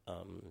way.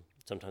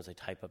 Sometimes I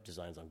type up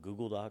designs on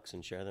Google Docs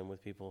and share them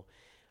with people.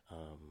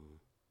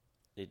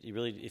 It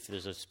really, if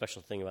there's a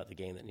special thing about the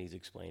game that needs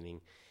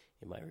explaining,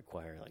 it might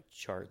require, like,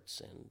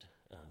 charts and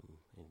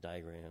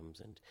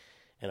diagrams.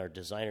 And our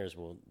designers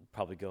will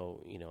probably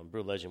go, in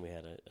Brutal Legend we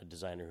had a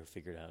designer who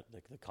figured out,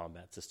 like, the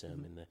combat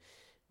system and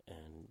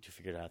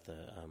figured out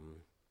the...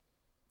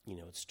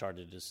 it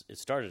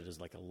started as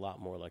like a lot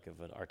more like of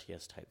an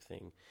RTS type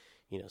thing,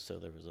 so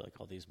there was like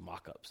all these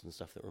mock-ups and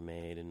stuff that were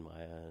made in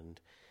Maya, and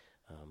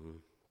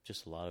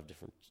just a lot of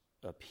different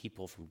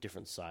people from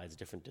different sides,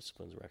 different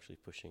disciplines were actually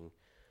pushing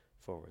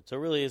forward. So it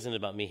really isn't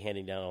about me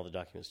handing down all the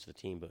documents to the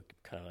team, but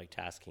kind of like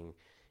tasking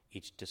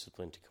each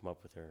discipline to come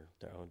up with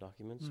their own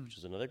documents, which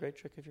is another great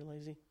trick if you're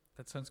lazy.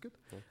 That sounds good.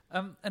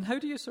 Yeah. And how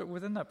do you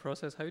within that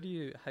process, how do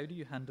you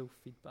handle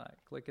feedback?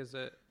 Like, is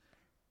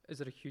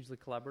it a hugely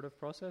collaborative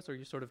process, or are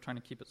you sort of trying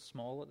to keep it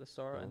small at the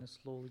start and then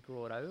slowly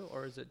grow it out,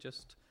 or is it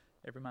just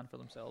every man for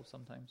themselves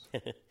sometimes?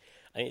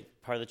 I mean,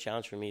 part of the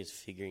challenge for me is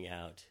figuring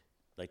out,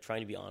 like,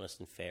 trying to be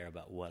honest and fair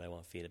about what I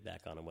want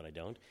feedback on and what I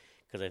don't,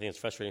 because I think it's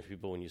frustrating for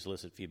people when you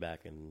solicit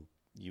feedback and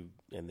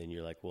then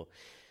you're like, well,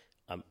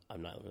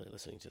 I'm not really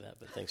listening to that,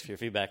 but thanks for your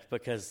feedback,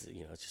 because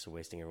it's just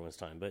wasting everyone's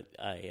time. But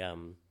I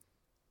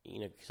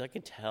because I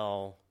can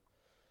tell.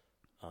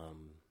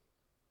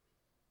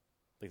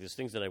 Like, there's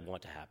things that I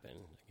want to happen.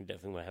 I can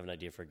definitely, when I have an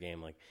idea for a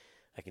game, like,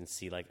 I can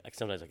see, like,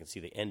 sometimes I can see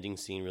the ending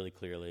scene really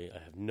clearly. I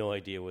have no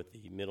idea what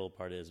the middle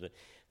part is, but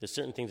there's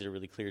certain things that are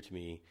really clear to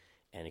me,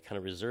 and I kind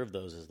of reserve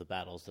those as the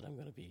battles that I'm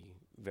going to be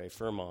very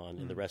firm on,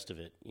 and the rest of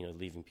it,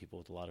 leaving people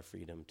with a lot of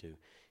freedom to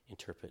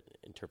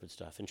interpret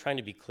stuff, and trying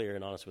to be clear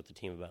and honest with the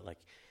team about, like,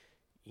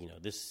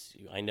 this,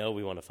 I know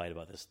we want to fight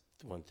about this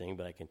one thing,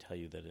 but I can tell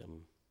you that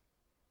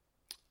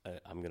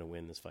I'm going to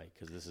win this fight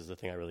because this is the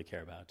thing I really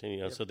care about.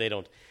 And, so they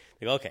go,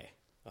 okay,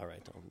 all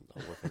right,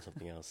 I'll work on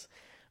something else.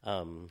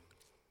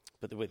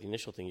 But the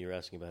initial thing you were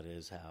asking about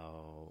is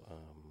how...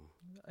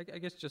 I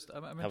guess just...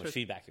 I'm how much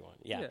feedback you want,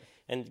 yeah.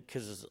 And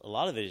because a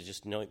lot of it is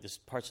just knowing, there's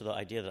parts of the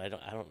idea that I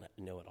don't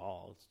know at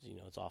all.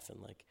 It's often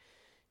like,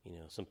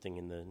 something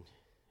in the...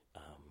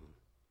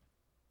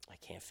 I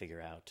can't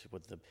figure out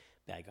what the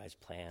bad guy's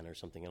plan or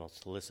something, and I'll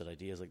solicit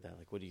ideas like that.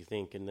 Like, what do you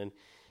think? And then...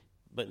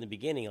 But in the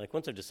beginning, like,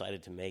 once I've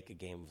decided to make a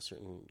game of a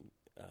certain...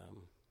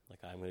 like,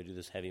 I'm going to do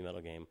this heavy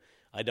metal game,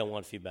 I don't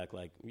want feedback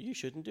like, you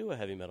shouldn't do a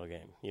heavy metal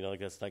game. Like,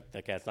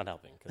 that's not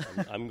helping,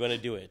 because I'm going to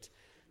do it.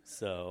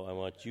 So I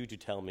want you to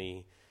tell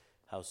me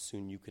how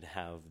soon you could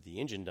have the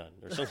engine done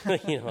or something,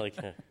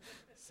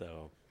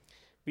 so.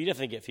 But you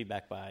definitely get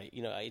feedback by,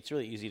 it's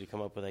really easy to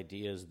come up with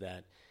ideas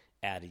that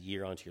add a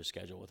year onto your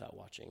schedule without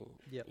watching,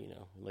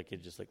 like,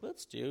 it's just like,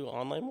 let's do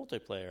online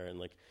multiplayer, and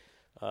like,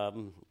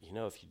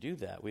 if you do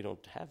that, we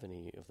don't have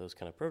any of those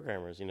kind of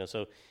programmers,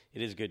 so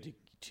it is good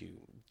to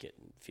get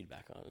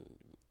feedback on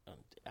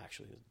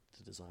actually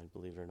the design,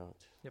 believe it or not.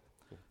 Yep.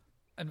 Yeah.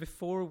 And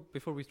before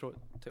we throw it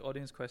to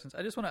audience questions,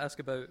 I just want to ask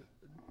about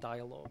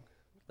dialogue,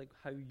 like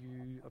how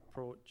you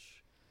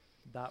approach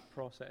that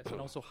process,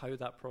 and also how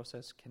that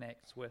process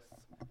connects with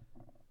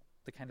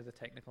the kind of the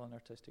technical and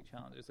artistic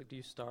challenges. Like, do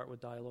you start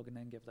with dialogue and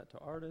then give that to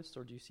artists,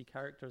 or do you see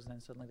characters and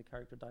then suddenly the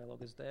character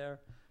dialogue is there?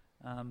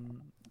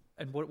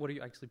 And what are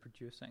you actually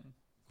producing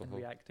and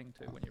reacting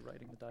to when you're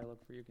writing the dialogue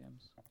for your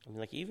games? I mean,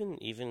 like, even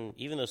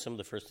though some of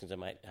the first things I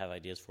might have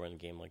ideas for in a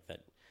game, like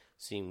that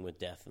scene with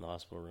Death in the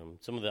hospital room,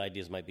 some of the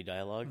ideas might be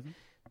dialogue. Mm-hmm.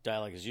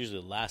 Dialogue is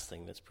usually the last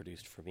thing that's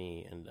produced for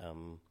me, and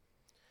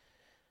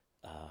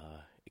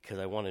because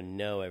I want to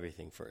know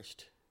everything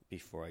first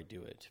before I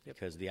do it. Yep.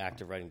 Because the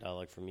act of writing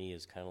dialogue for me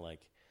is kind of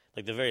like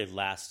the very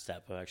last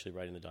step of actually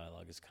writing the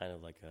dialogue is kind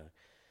of like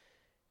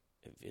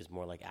is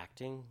more like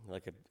acting.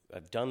 Like,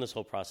 I've done this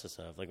whole process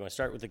of, like, when I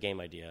start with the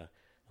game idea,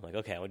 I'm like,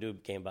 okay, I want to do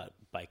a game about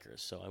bikers.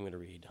 So I'm going to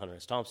read Hunter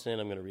S. Thompson.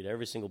 I'm going to read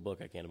every single book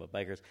I can about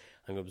bikers.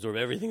 I'm going to absorb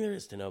everything there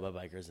is to know about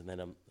bikers, and then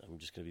I'm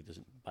just going to be this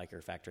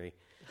biker factory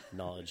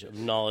knowledge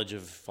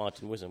of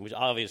font and wisdom, which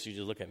obviously, you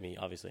just look at me,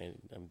 obviously,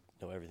 I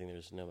know everything there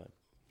is to know about.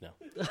 No.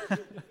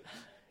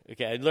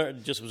 Okay, I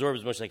just absorb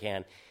as much as I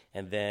can,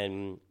 and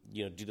then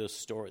do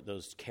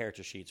those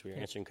character sheets where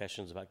you're answering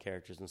questions about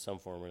characters in some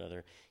form or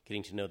another.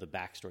 Getting to know the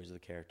backstories of the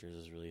characters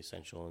is really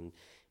essential,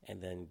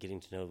 and then getting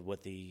to know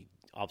what the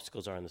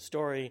obstacles are in the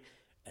story,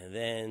 and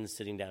then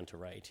sitting down to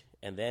write.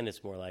 And then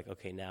it's more like,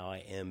 okay, now I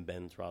am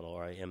Ben Throttle,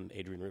 or I am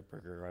Adrian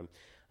Ripperger, or I'm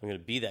going to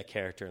be that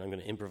character, and I'm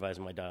going to improvise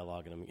my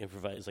dialogue, and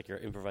it's like you're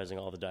improvising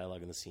all the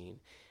dialogue in the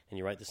scene, and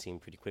you write the scene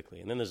pretty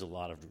quickly. And then there's a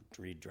lot of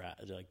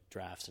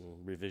drafts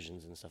and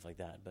revisions and stuff like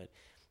that, but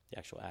the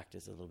actual act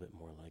is a little bit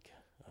more like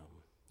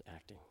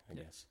acting, I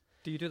guess.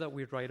 Do you do that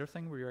weird writer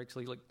thing where you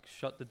actually like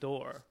shut the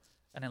door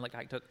and then like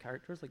act out the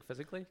characters like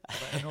physically?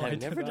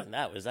 I've never done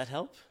that. Does that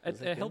help?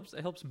 It helps.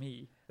 It helps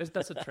me.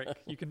 That's a trick.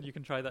 You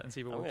can try that and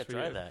see if it works for you.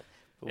 I'm gonna try that.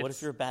 But what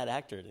if you're a bad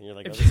actor and you're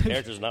like, oh, this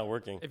character's not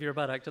working? If you're a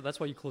bad actor, that's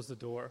why you close the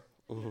door.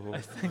 I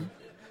think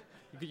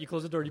you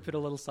close the door, you put a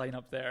little sign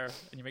up there,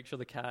 and you make sure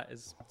the cat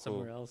is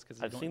somewhere else. Cause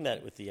I've seen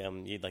that with the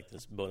you'd like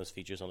this bonus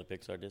features on the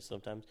Pixar disc.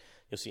 Sometimes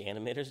you'll see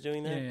animators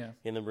doing that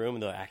in the room,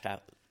 and they'll act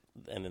out,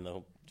 and then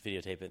they'll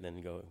videotape it, and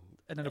then go.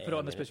 And then they'll put it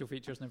on the special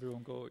features, and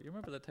everyone go, "You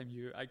remember that time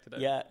you acted out?"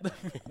 Yeah.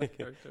 that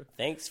character.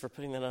 Thanks for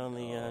putting that on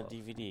the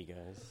DVD,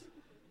 guys.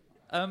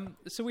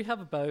 So we have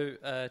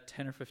about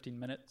 10 or 15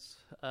 minutes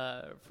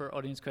for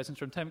audience questions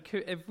from Tim.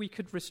 If we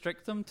could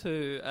restrict them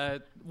to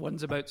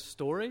ones about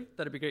story,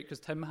 that'd be great, because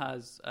Tim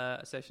has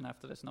a session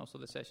after this and also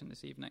the session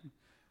this evening.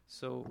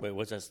 So wait,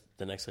 what's that?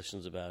 The next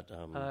session's about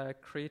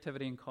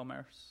creativity and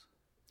commerce.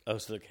 Oh,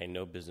 so okay,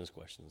 no business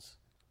questions.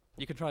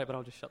 You can try it, but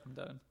I'll just shut them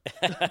down.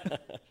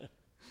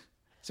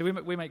 So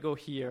we might go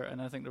here,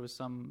 and I think there was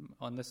some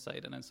on this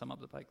side, and then some up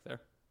the back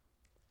there.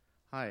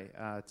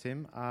 Hi,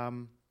 Tim.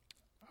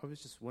 I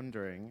was just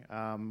wondering,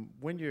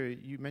 when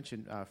you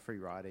mentioned free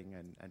writing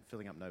and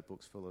filling up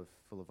notebooks full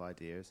of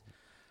ideas.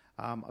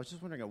 I was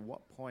just wondering at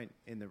what point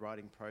in the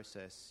writing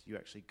process you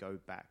actually go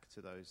back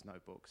to those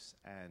notebooks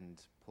and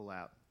pull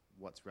out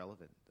what's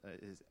relevant.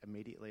 Is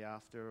immediately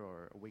after,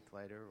 or a week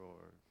later,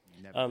 or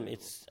never?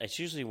 It's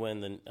usually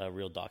when the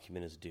real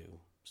document is due.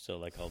 So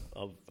like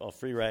I'll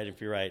free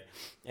write,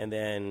 and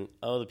then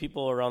the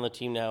people are on the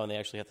team now and they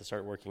actually have to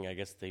start working. I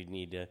guess they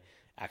need an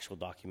actual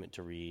document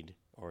to read,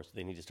 or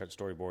they need to start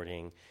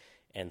storyboarding,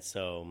 and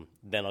so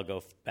then I'll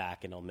go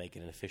back and I'll make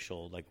an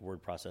official like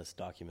word process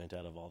document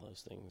out of all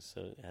those things.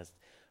 So it has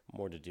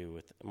more to do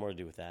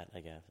with that,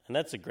 I guess. And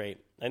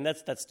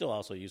that's still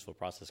also a useful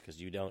process, because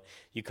you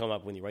come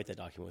up when you write that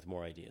document with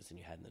more ideas than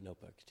you had in the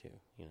notebook too.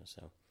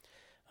 So.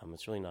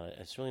 It's really not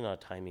a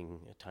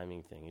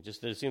timing thing.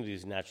 There seems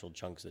these natural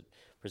chunks that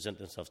present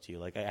themselves to you.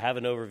 Like I have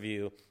an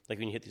overview, like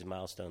when you hit these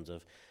milestones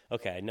of,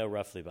 okay, I know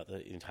roughly about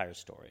the entire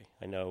story.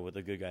 I know what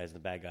the good guys and the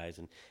bad guys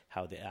and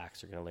how the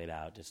acts are going to lay it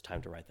out. It's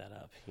time to write that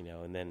up,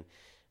 And then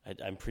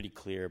I'm pretty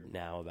clear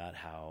now about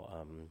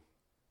how,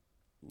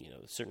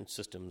 certain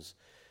systems,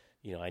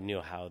 I know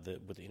what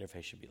the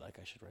interface should be like.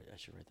 I should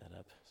write that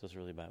up. So it's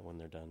really about when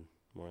they're done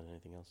more than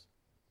anything else.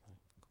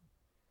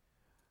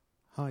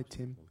 Hi,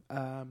 Tim.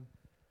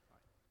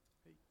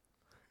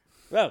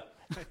 Oh.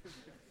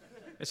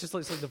 It's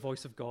like the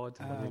voice of God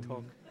when they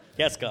talk.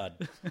 Yes, God.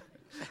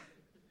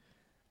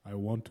 I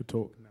want to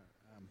talk.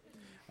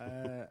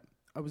 No.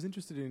 I was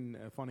interested in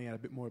finding out a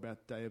bit more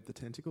about Day of the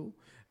Tentacle,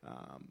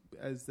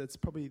 as that's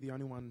probably the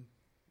only one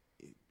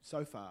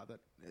so far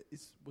that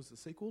was a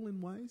sequel in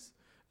ways,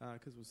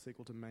 because it was a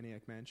sequel to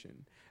Maniac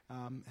Mansion.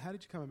 How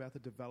did you come about the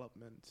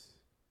development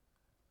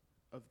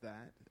of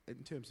that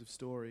in terms of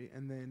story?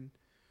 And then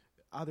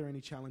are there any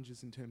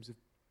challenges in terms of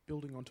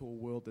building onto a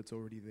world that's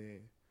already there,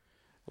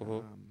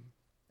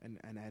 and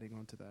adding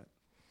on to that?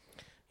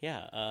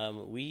 Yeah,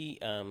 we,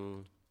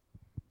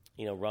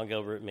 Ron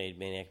Gilbert made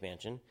Maniac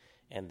Mansion,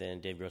 and then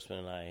Dave Grossman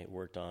and I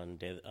worked on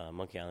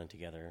Monkey Island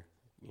together,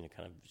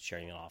 kind of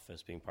sharing an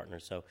office, being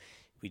partners. So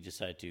we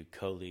decided to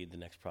co-lead the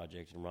next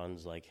project, and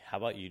Ron's like, how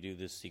about you do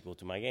this sequel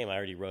to my game? I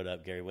already wrote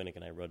up, Gary Winnick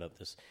and I wrote up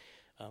this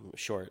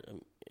short,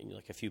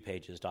 like a few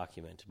pages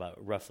document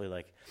about roughly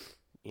like,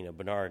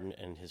 Bernard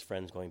and his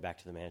friends going back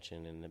to the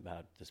mansion and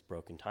about this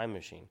broken time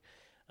machine.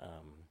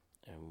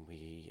 And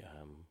we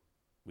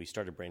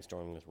started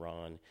brainstorming with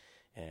Ron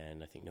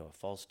and I think Noah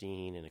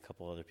Falstein and a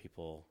couple other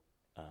people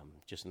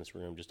just in this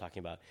room, just talking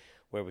about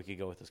where we could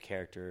go with those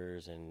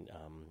characters. And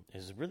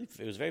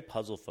it was very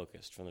puzzle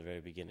focused from the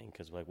very beginning,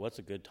 because like, what's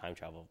a good time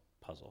travel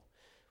puzzle?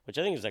 Which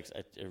I think is like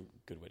a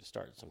good way to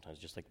start sometimes.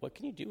 Just like, what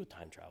can you do with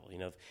time travel?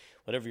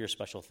 Whatever your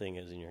special thing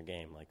is in your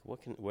game, like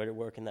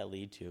where can that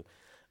lead to?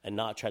 And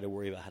not try to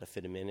worry about how to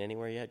fit them in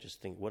anywhere yet.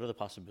 Just think, what are the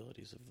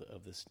possibilities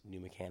of this new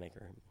mechanic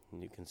or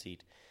new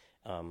conceit?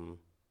 And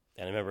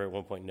I remember at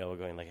one point Noah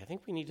going like, I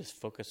think we need to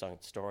focus on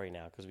story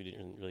now, because we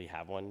didn't really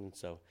have one.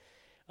 So,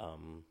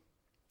 and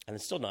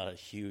it's still not a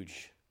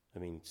huge,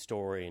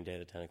 story in Day of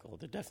the Tentacle.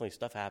 There definitely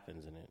stuff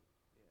happens in it,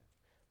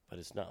 but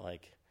it's not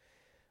like,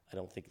 I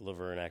don't think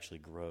Laverne actually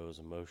grows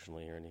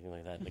emotionally or anything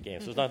like that in the game.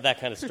 So it's not that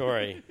kind of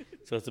story.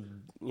 So it's a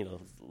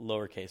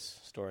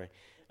lowercase story.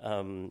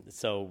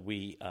 So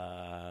we,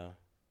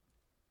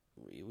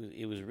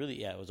 it was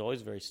really, it was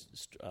always very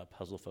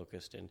puzzle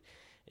focused, and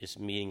just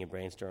meeting and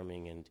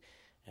brainstorming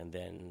and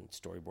then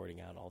storyboarding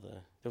out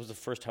that was the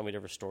first time we'd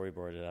ever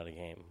storyboarded out a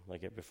game.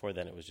 Like before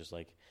then it was just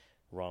like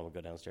Ron would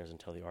go downstairs and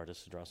tell the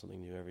artist to draw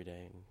something new every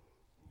day. And,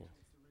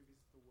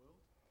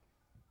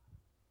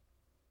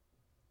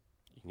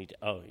 You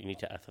need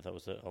to, I thought that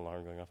was the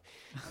alarm going off.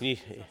 Any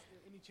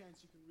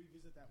chance you can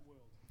revisit that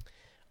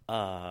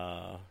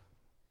world?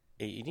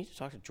 You need to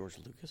talk to George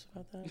Lucas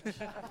about that.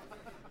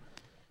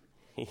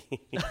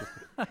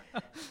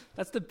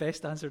 That's the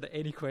best answer to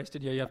any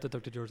question. Yeah, you have to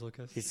talk to George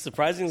Lucas. He's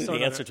surprisingly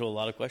the answer to a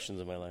lot of questions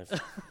in my life.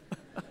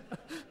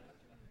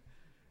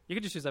 You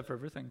could just use that for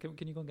everything.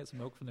 Can you go and get some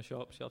milk from the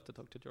shop? She'll have to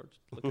talk to George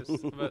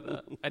Lucas about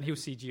that. And he'll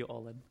CG you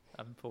all in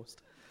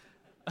post.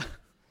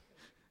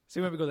 So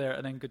maybe go there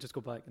and then just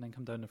go back and then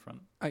come down the front.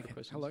 Okay,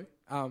 hello.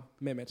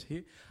 Mehmet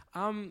here.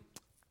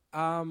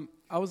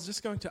 I was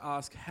just going to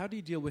ask, how do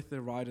you deal with the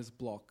writer's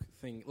block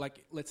thing?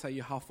 Like, let's say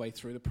you're halfway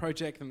through the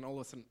project and all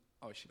of a sudden,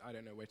 oh shit, I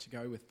don't know where to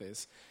go with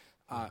this.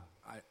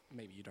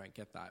 Maybe you don't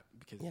get that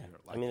because you're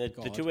like, I mean,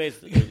 the two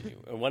ways,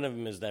 one of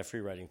them is that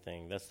free writing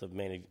thing. That's the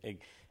main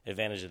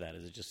advantage of that,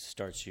 is it just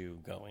starts you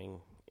going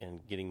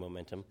and getting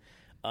momentum.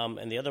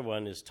 And the other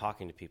one is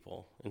talking to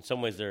people. In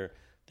some ways, they're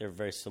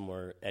very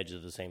similar edges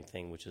of the same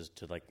thing, which is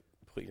to like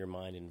put your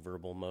mind in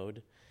verbal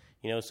mode.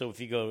 You know, so if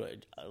you go,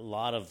 a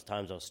lot of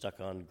times I was stuck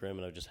on Grimm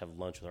and I would just have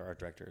lunch with our art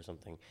director or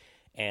something.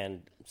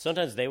 And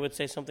sometimes they would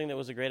say something that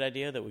was a great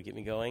idea that would get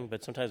me going,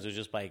 but sometimes it was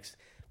just by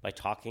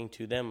talking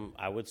to them,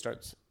 I would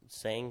start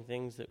saying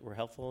things that were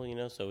helpful, you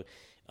know. So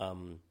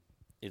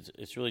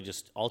it's really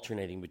just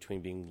alternating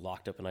between being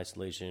locked up in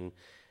isolation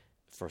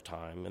for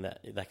time, and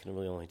that can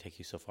really only take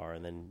you so far,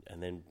 and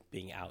then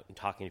being out and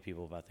talking to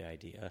people about the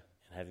idea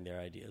and having their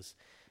ideas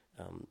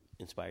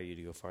inspire you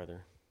to go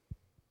farther.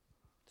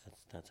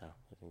 That's how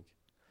I think.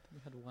 We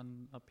had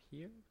one up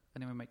here,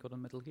 and then we might go to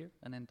the middle here,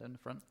 and then down the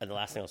front. And the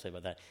last thing I'll say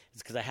about that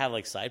is because I have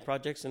like side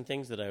projects and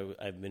things that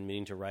I've been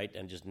meaning to write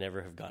and just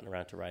never have gotten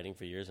around to writing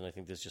for years. And I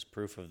think there's just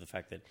proof of the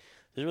fact that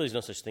there really is no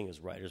such thing as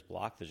writer's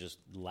block. There's just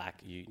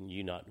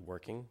you not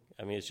working.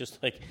 I mean, it's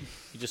just like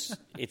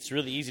it's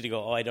really easy to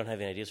go, oh, I don't have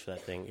any ideas for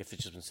that thing if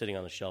it's just been sitting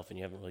on the shelf and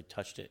you haven't really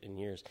touched it in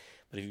years.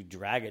 But if you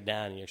drag it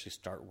down and you actually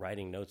start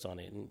writing notes on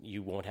it, and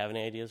you won't have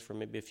any ideas for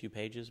maybe a few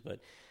pages, but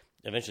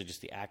eventually just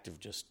the act of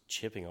just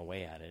chipping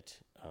away at it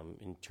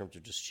in terms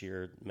of just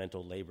sheer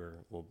mental labor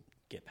will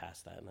get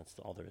past that, and that's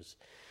all there is.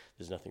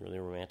 There's nothing really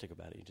romantic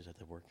about it. You just have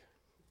to work.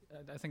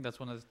 I think that's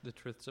one of the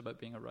truths about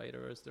being a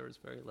writer, is there is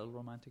very little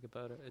romantic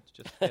about it. It's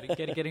just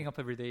getting up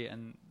every day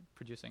and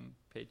producing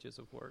pages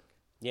of work.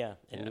 Yeah,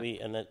 and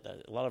a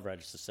lot of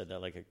writers have said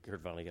that. Like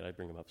Kurt Vonnegut, I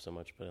bring him up so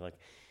much, but like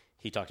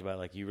he talked about,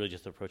 like, you really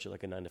just approach it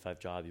like a 9-to-5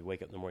 job. You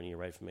wake up in the morning, you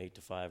write from 8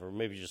 to 5, or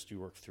maybe just you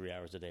work 3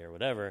 hours a day or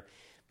whatever.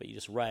 But you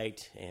just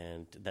write,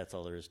 and that's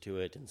all there is to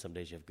it. And some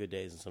days you have good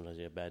days, and sometimes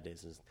you have bad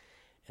days,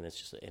 and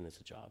it's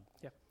a job.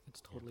 Yeah,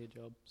 it's totally a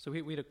job. So we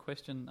had a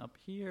question up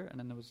here, and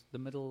then there was the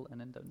middle, and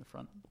then down the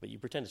front. But you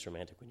pretend it's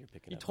romantic when you're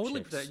picking up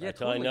totally chicks. Pretend, yeah,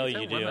 totally. I know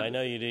you do. Women. I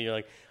know you do. You're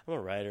like, I'm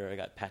a writer. I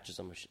got patches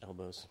on my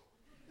elbows.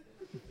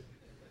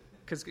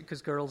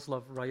 Because girls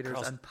love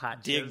writers and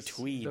patches. Dig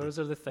tweed. Those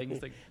are the things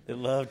that they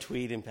love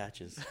tweed and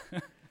patches.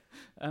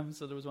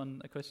 So there was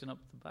a question up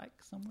the back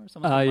somewhere.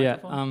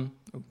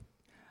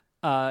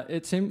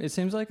 It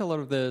seems like a lot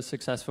of the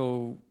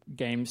successful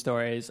game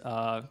stories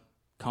are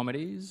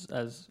comedies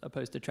as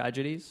opposed to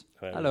tragedies.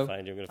 Right, Hello.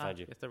 I'm going to find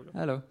you. Yes, there we go.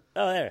 Hello.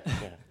 Oh, there.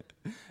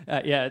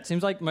 Yeah. It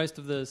seems like most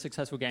of the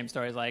successful game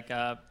stories, like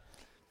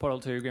Portal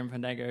 2, Grim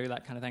Fandango,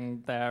 that kind of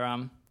thing,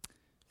 they're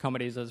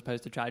comedies as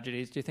opposed to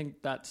tragedies. Do you think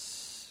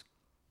that's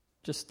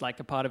just like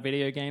a part of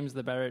video games?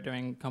 They're better at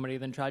doing comedy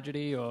than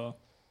tragedy, or?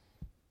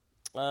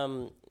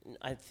 I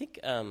think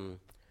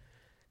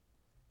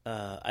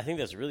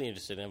that's really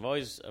interesting. I've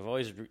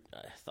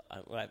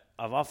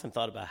often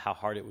thought about how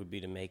hard it would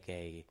be to make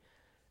a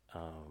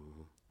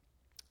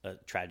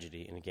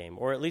tragedy in a game,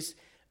 or at least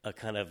a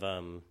kind of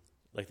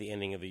like the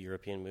ending of a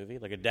European movie,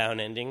 like a down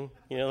ending.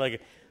 You know,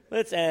 like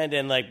let's end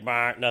and like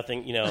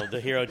nothing. You know, the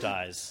hero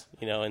dies.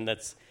 You know, and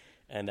that's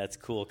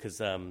cool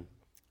because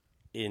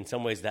in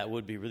some ways that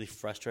would be really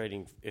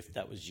frustrating if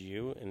that was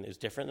you and it's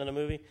different than a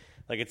movie.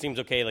 Like it seems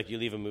okay, like you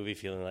leave a movie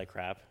feeling like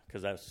crap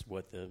because that's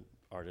what the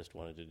artist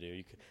wanted to do.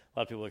 A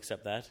lot of people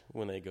accept that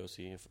when they go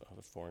see a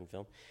foreign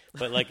film,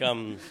 but like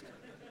in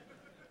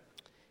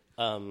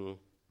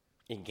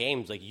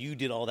games, like you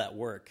did all that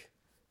work.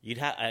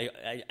 I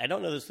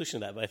don't know the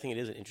solution to that, but I think it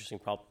is an interesting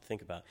problem to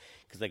think about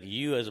because like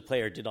you as a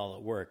player did all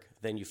that work,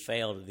 then you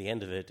failed at the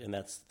end of it, and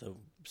that's the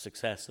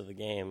success of the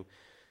game.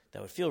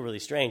 That would feel really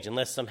strange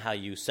unless somehow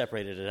you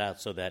separated it out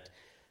so that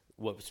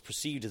what was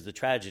perceived as the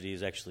tragedy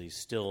is actually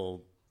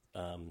still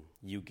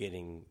you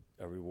getting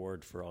a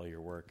reward for all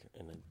your work.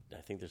 And I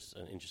think there's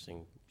an interesting...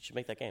 You should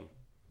make that game.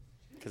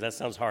 Because that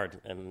sounds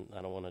hard, and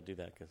I don't want to do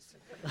that because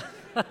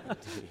I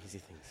do easy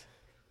things.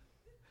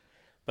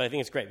 But I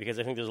think it's great because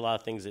I think there's a lot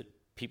of things that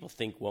people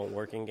think won't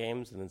work in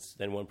games, and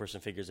then one person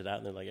figures it out,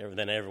 and they're like,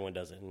 then everyone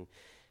does it and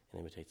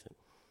imitates it.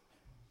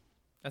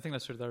 I think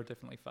that's true. There are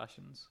definitely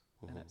fashions,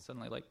 and it's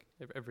suddenly like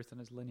everything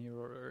is linear,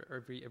 or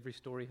every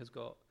story has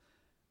got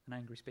an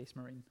angry space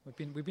marine.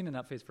 We've been in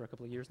that phase for a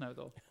couple of years now,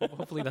 though.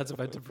 Hopefully, that's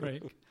about to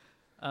break.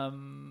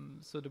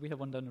 So do we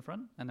have one down the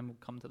front, and then we'll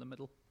come to the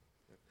middle.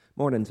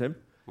 Morning, Tim.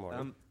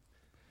 Morning.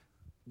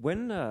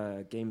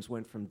 When games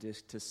went from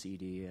disc to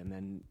CD, and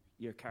then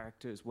your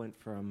characters went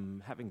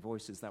from having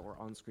voices that were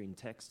on-screen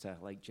text to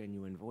like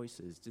genuine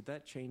voices, did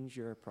that change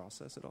your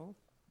process at all?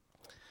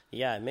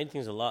 Yeah, it made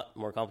things a lot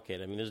more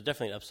complicated. I mean, there's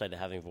definitely an upside to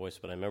having voice,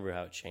 but I remember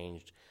how it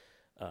changed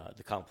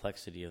the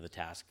complexity of the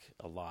task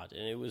a lot.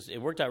 And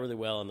it worked out really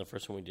well in the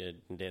first one we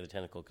did in Day of the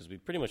Tentacle because we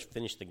pretty much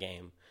finished the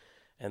game.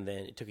 And then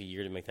it took a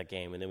year to make that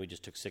game, and then we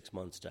just took 6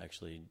 months to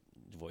actually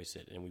voice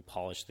it, and we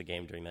polished the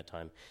game during that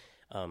time.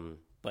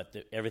 But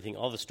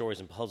all the stories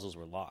and puzzles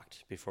were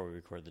locked before we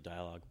recorded the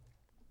dialogue.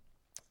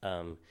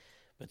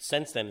 But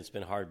since then, it's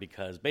been hard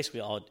because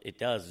basically all it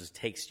does is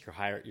takes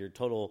your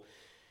total,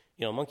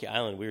 Monkey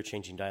Island, we were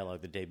changing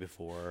dialogue the day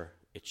before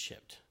it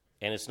shipped.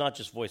 And it's not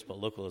just voice, but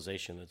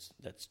localization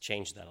that's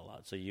changed that a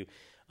lot. So you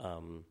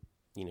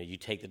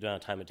take the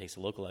amount of time it takes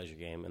to localize your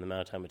game and the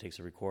amount of time it takes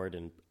to record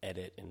and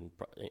edit and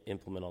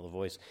implement all the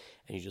voice,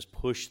 and you just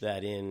push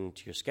that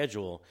into your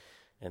schedule,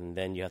 and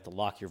then you have to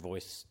lock your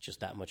voice just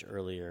that much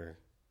earlier.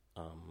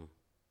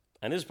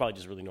 And this is probably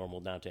just really normal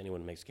now to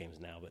anyone who makes games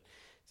now, but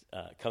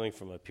coming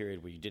from a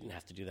period where you didn't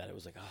have to do that, it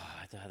was like, I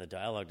have to have the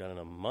dialogue done in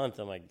a month.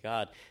 Oh, my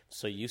God. I'm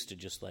so used to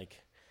just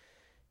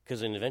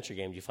because in an adventure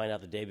game, you find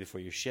out the day before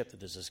you ship that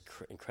there's this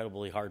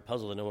incredibly hard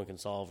puzzle that no one can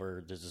solve,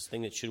 or there's this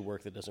thing that should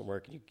work that doesn't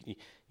work, and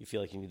you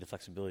feel like you need the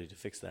flexibility to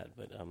fix that.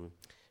 But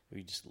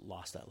we just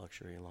lost that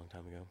luxury a long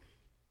time ago.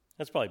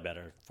 That's probably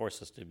better.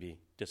 Forced us to be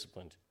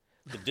disciplined.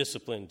 The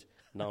disciplined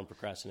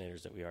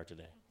non-procrastinators that we are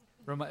today.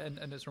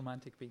 And it's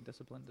romantic being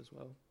disciplined as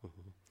well.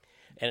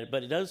 Mm-hmm.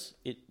 But it does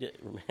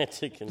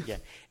romantic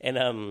and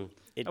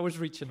I was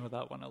reaching with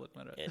that one. I'll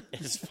admit it.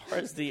 As far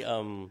as the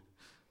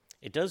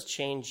it does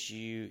change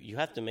you. You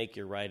have to make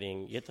your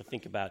writing. You have to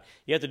think about.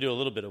 You have to do a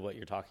little bit of what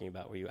you're talking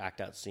about, where you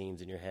act out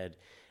scenes in your head.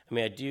 I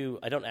mean,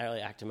 I don't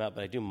really act them out,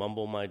 but I do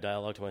mumble my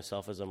dialogue to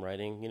myself as I'm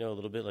writing. A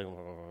little bit like,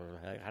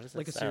 how does that sound?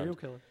 Like a serial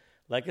killer.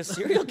 Like a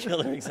serial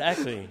killer,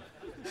 exactly.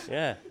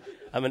 Yeah,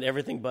 I'm an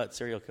everything but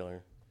serial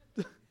killer.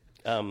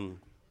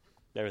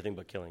 Everything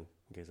but killing,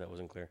 in case that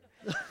wasn't clear.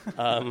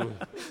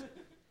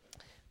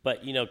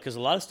 But, because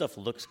a lot of stuff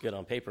looks good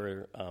on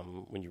paper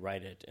when you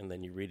write it, and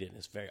then you read it, and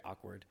it's very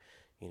awkward.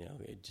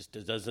 It just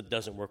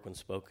doesn't work when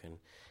spoken.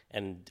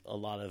 And a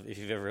lot of, if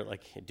you've ever,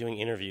 doing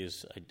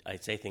interviews, I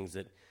say things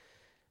that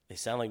they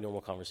sound like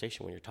normal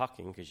conversation when you're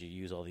talking, because you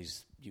use all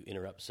these, you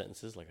interrupt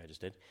sentences like I just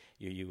did.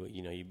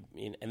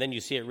 And then you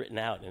see it written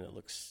out, and it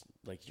looks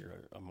like you're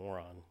a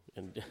moron.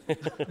 And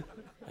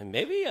and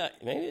maybe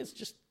it's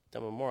just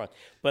I'm a moron.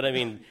 But I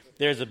mean,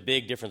 there's a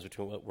big difference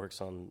between what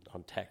works on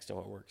text and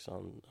what works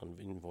on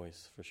in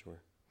voice, for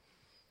sure.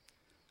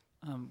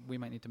 We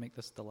might need to make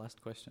this the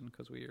last question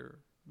because we are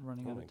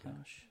running out of time.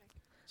 Gosh.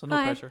 So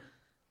no pressure.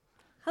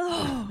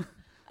 Hello.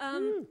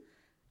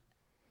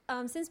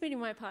 Since meeting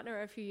my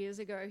partner a few years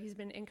ago, he's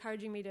been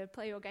encouraging me to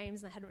play your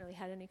games, and I hadn't really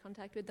had any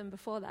contact with them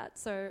before that.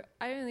 So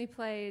I only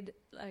played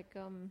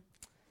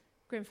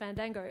Grim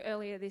Fandango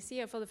earlier this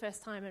year for the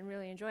first time and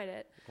really enjoyed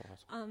it.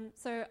 Awesome.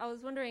 So I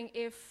was wondering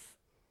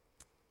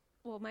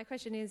my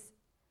question is,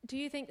 do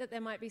you think that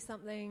there might be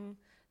something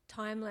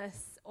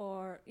timeless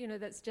or,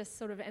 that's just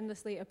sort of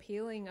endlessly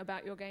appealing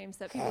about your games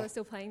that people are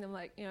still playing them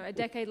a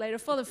decade later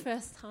for the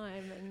first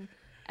time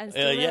and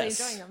still really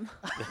enjoying them?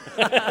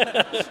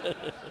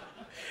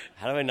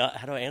 How do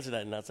I answer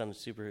that and not sound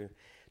super? Do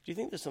you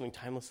think there's something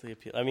timelessly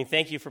appealing? I mean,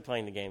 thank you for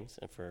playing the games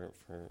and for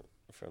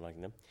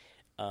liking them.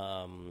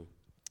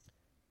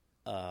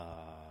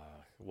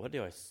 What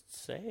do I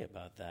say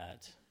about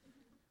that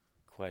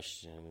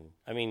question?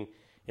 I mean,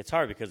 it's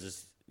hard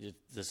because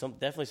there's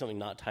definitely something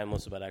not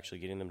timeless about actually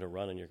getting them to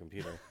run on your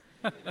computer.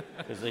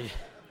 Because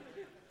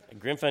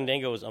Grim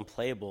Fandango was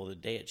unplayable the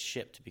day it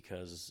shipped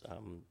because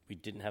we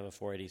didn't have a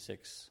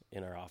 486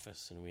 in our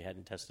office, and we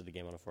hadn't tested the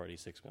game on a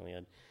 486. We only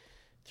had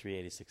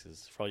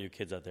 386s. For all you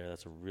kids out there,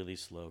 that's a really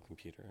slow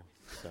computer.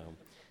 So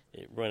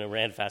it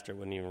ran faster, it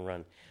wouldn't even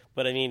run.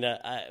 But I mean,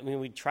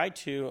 we tried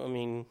to. I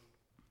mean,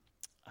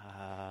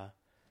 I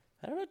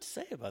don't know what to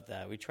say about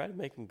that. We try to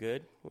make them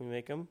good when we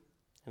make them,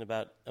 and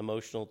about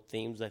emotional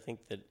themes I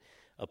think that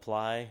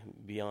apply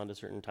beyond a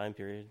certain time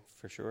period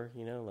for sure.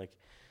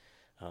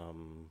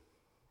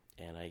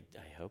 And I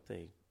hope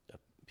they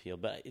appeal.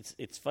 But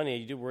it's funny.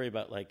 You do worry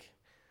about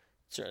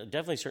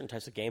definitely certain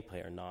types of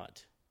gameplay are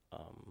not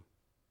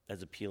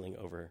as appealing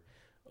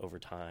over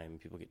time.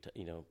 People get to,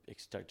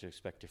 start to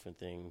expect different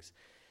things.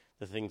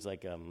 The things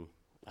like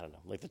I don't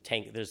know, like the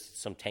tank. There's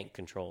some tank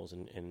controls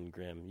in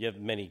Grim. You have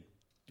many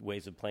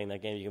ways of playing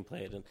that game. You can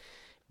play it,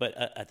 but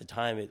at the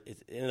time,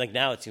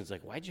 now it seems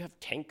like, why'd you have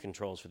tank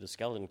controls for the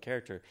skeleton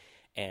character?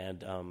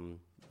 And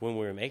when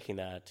we were making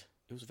that,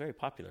 it was very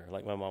popular.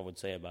 Like my mom would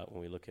say about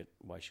when we look at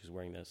why she was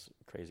wearing this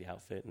crazy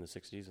outfit in the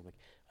 60s, I'm like,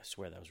 I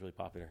swear that was really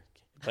popular.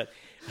 But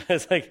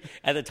it's like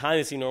at the time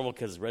it seemed normal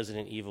because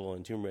Resident Evil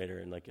and Tomb Raider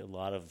and a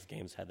lot of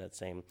games had that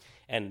same.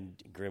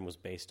 And Grim was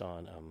based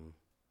on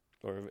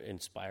or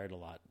inspired a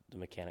lot the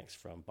mechanics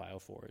from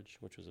BioForge,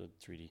 which was a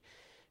 3D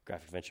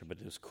graphic adventure. But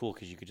it was cool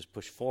because you could just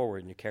push forward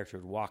and your character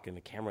would walk and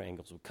the camera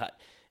angles would cut.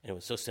 And it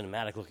was so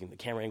cinematic looking. The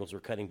camera angles were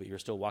cutting, but you were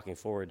still walking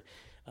forward,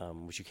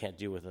 which you can't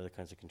do with other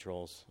kinds of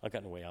controls. I've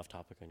gotten way off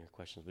topic on your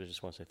questions, but I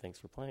just want to say thanks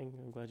for playing.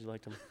 I'm glad you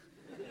liked them.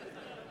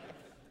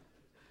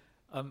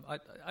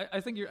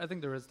 I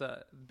think there is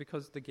that,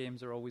 because the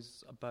games are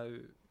always about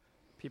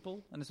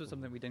people, and this was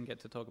something we didn't get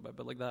to talk about,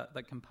 but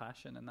that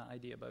compassion and that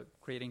idea about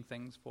creating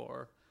things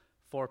for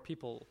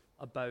people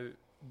about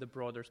the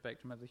broader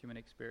spectrum of the human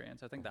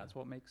experience. I think that's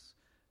what makes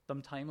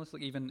them timeless.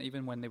 Like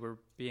even when they were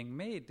being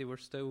made, they were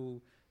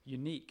still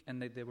unique,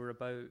 and they were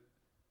about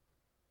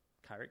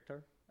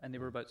character, and they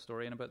were about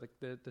story, and about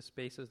the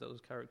spaces that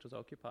those characters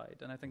occupied.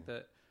 And I think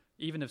that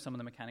even if some of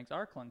the mechanics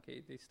are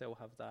clunky, they still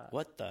have that.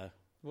 What?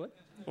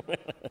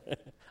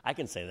 I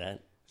can say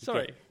that.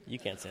 Sorry. You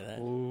can't say that.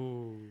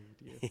 Oh,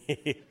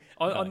 dear.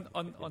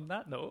 on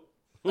that note.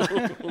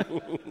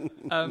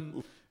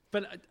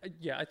 But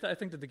I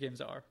think that the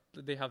games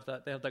they have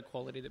that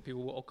quality that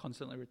people will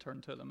constantly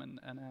return to them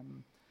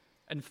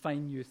and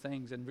find new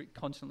things and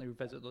constantly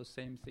revisit those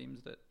same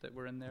themes that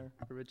were in there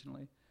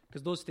originally,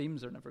 because those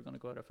themes are never going to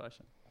go out of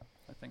fashion,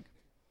 I think.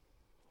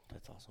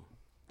 That's awesome.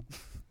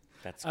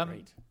 That's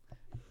great.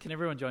 Can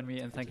everyone join me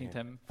in thanking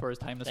Tim for his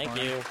time this morning?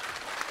 Thank you.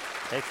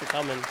 Thanks for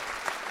coming.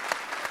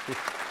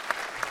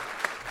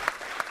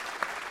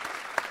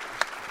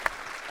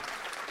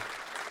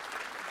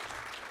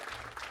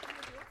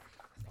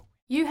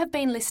 You have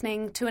been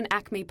listening to an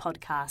ACME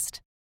podcast.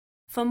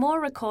 For more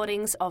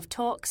recordings of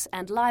talks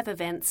and live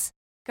events,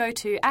 go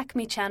to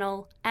ACME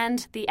Channel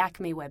and the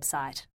ACME website.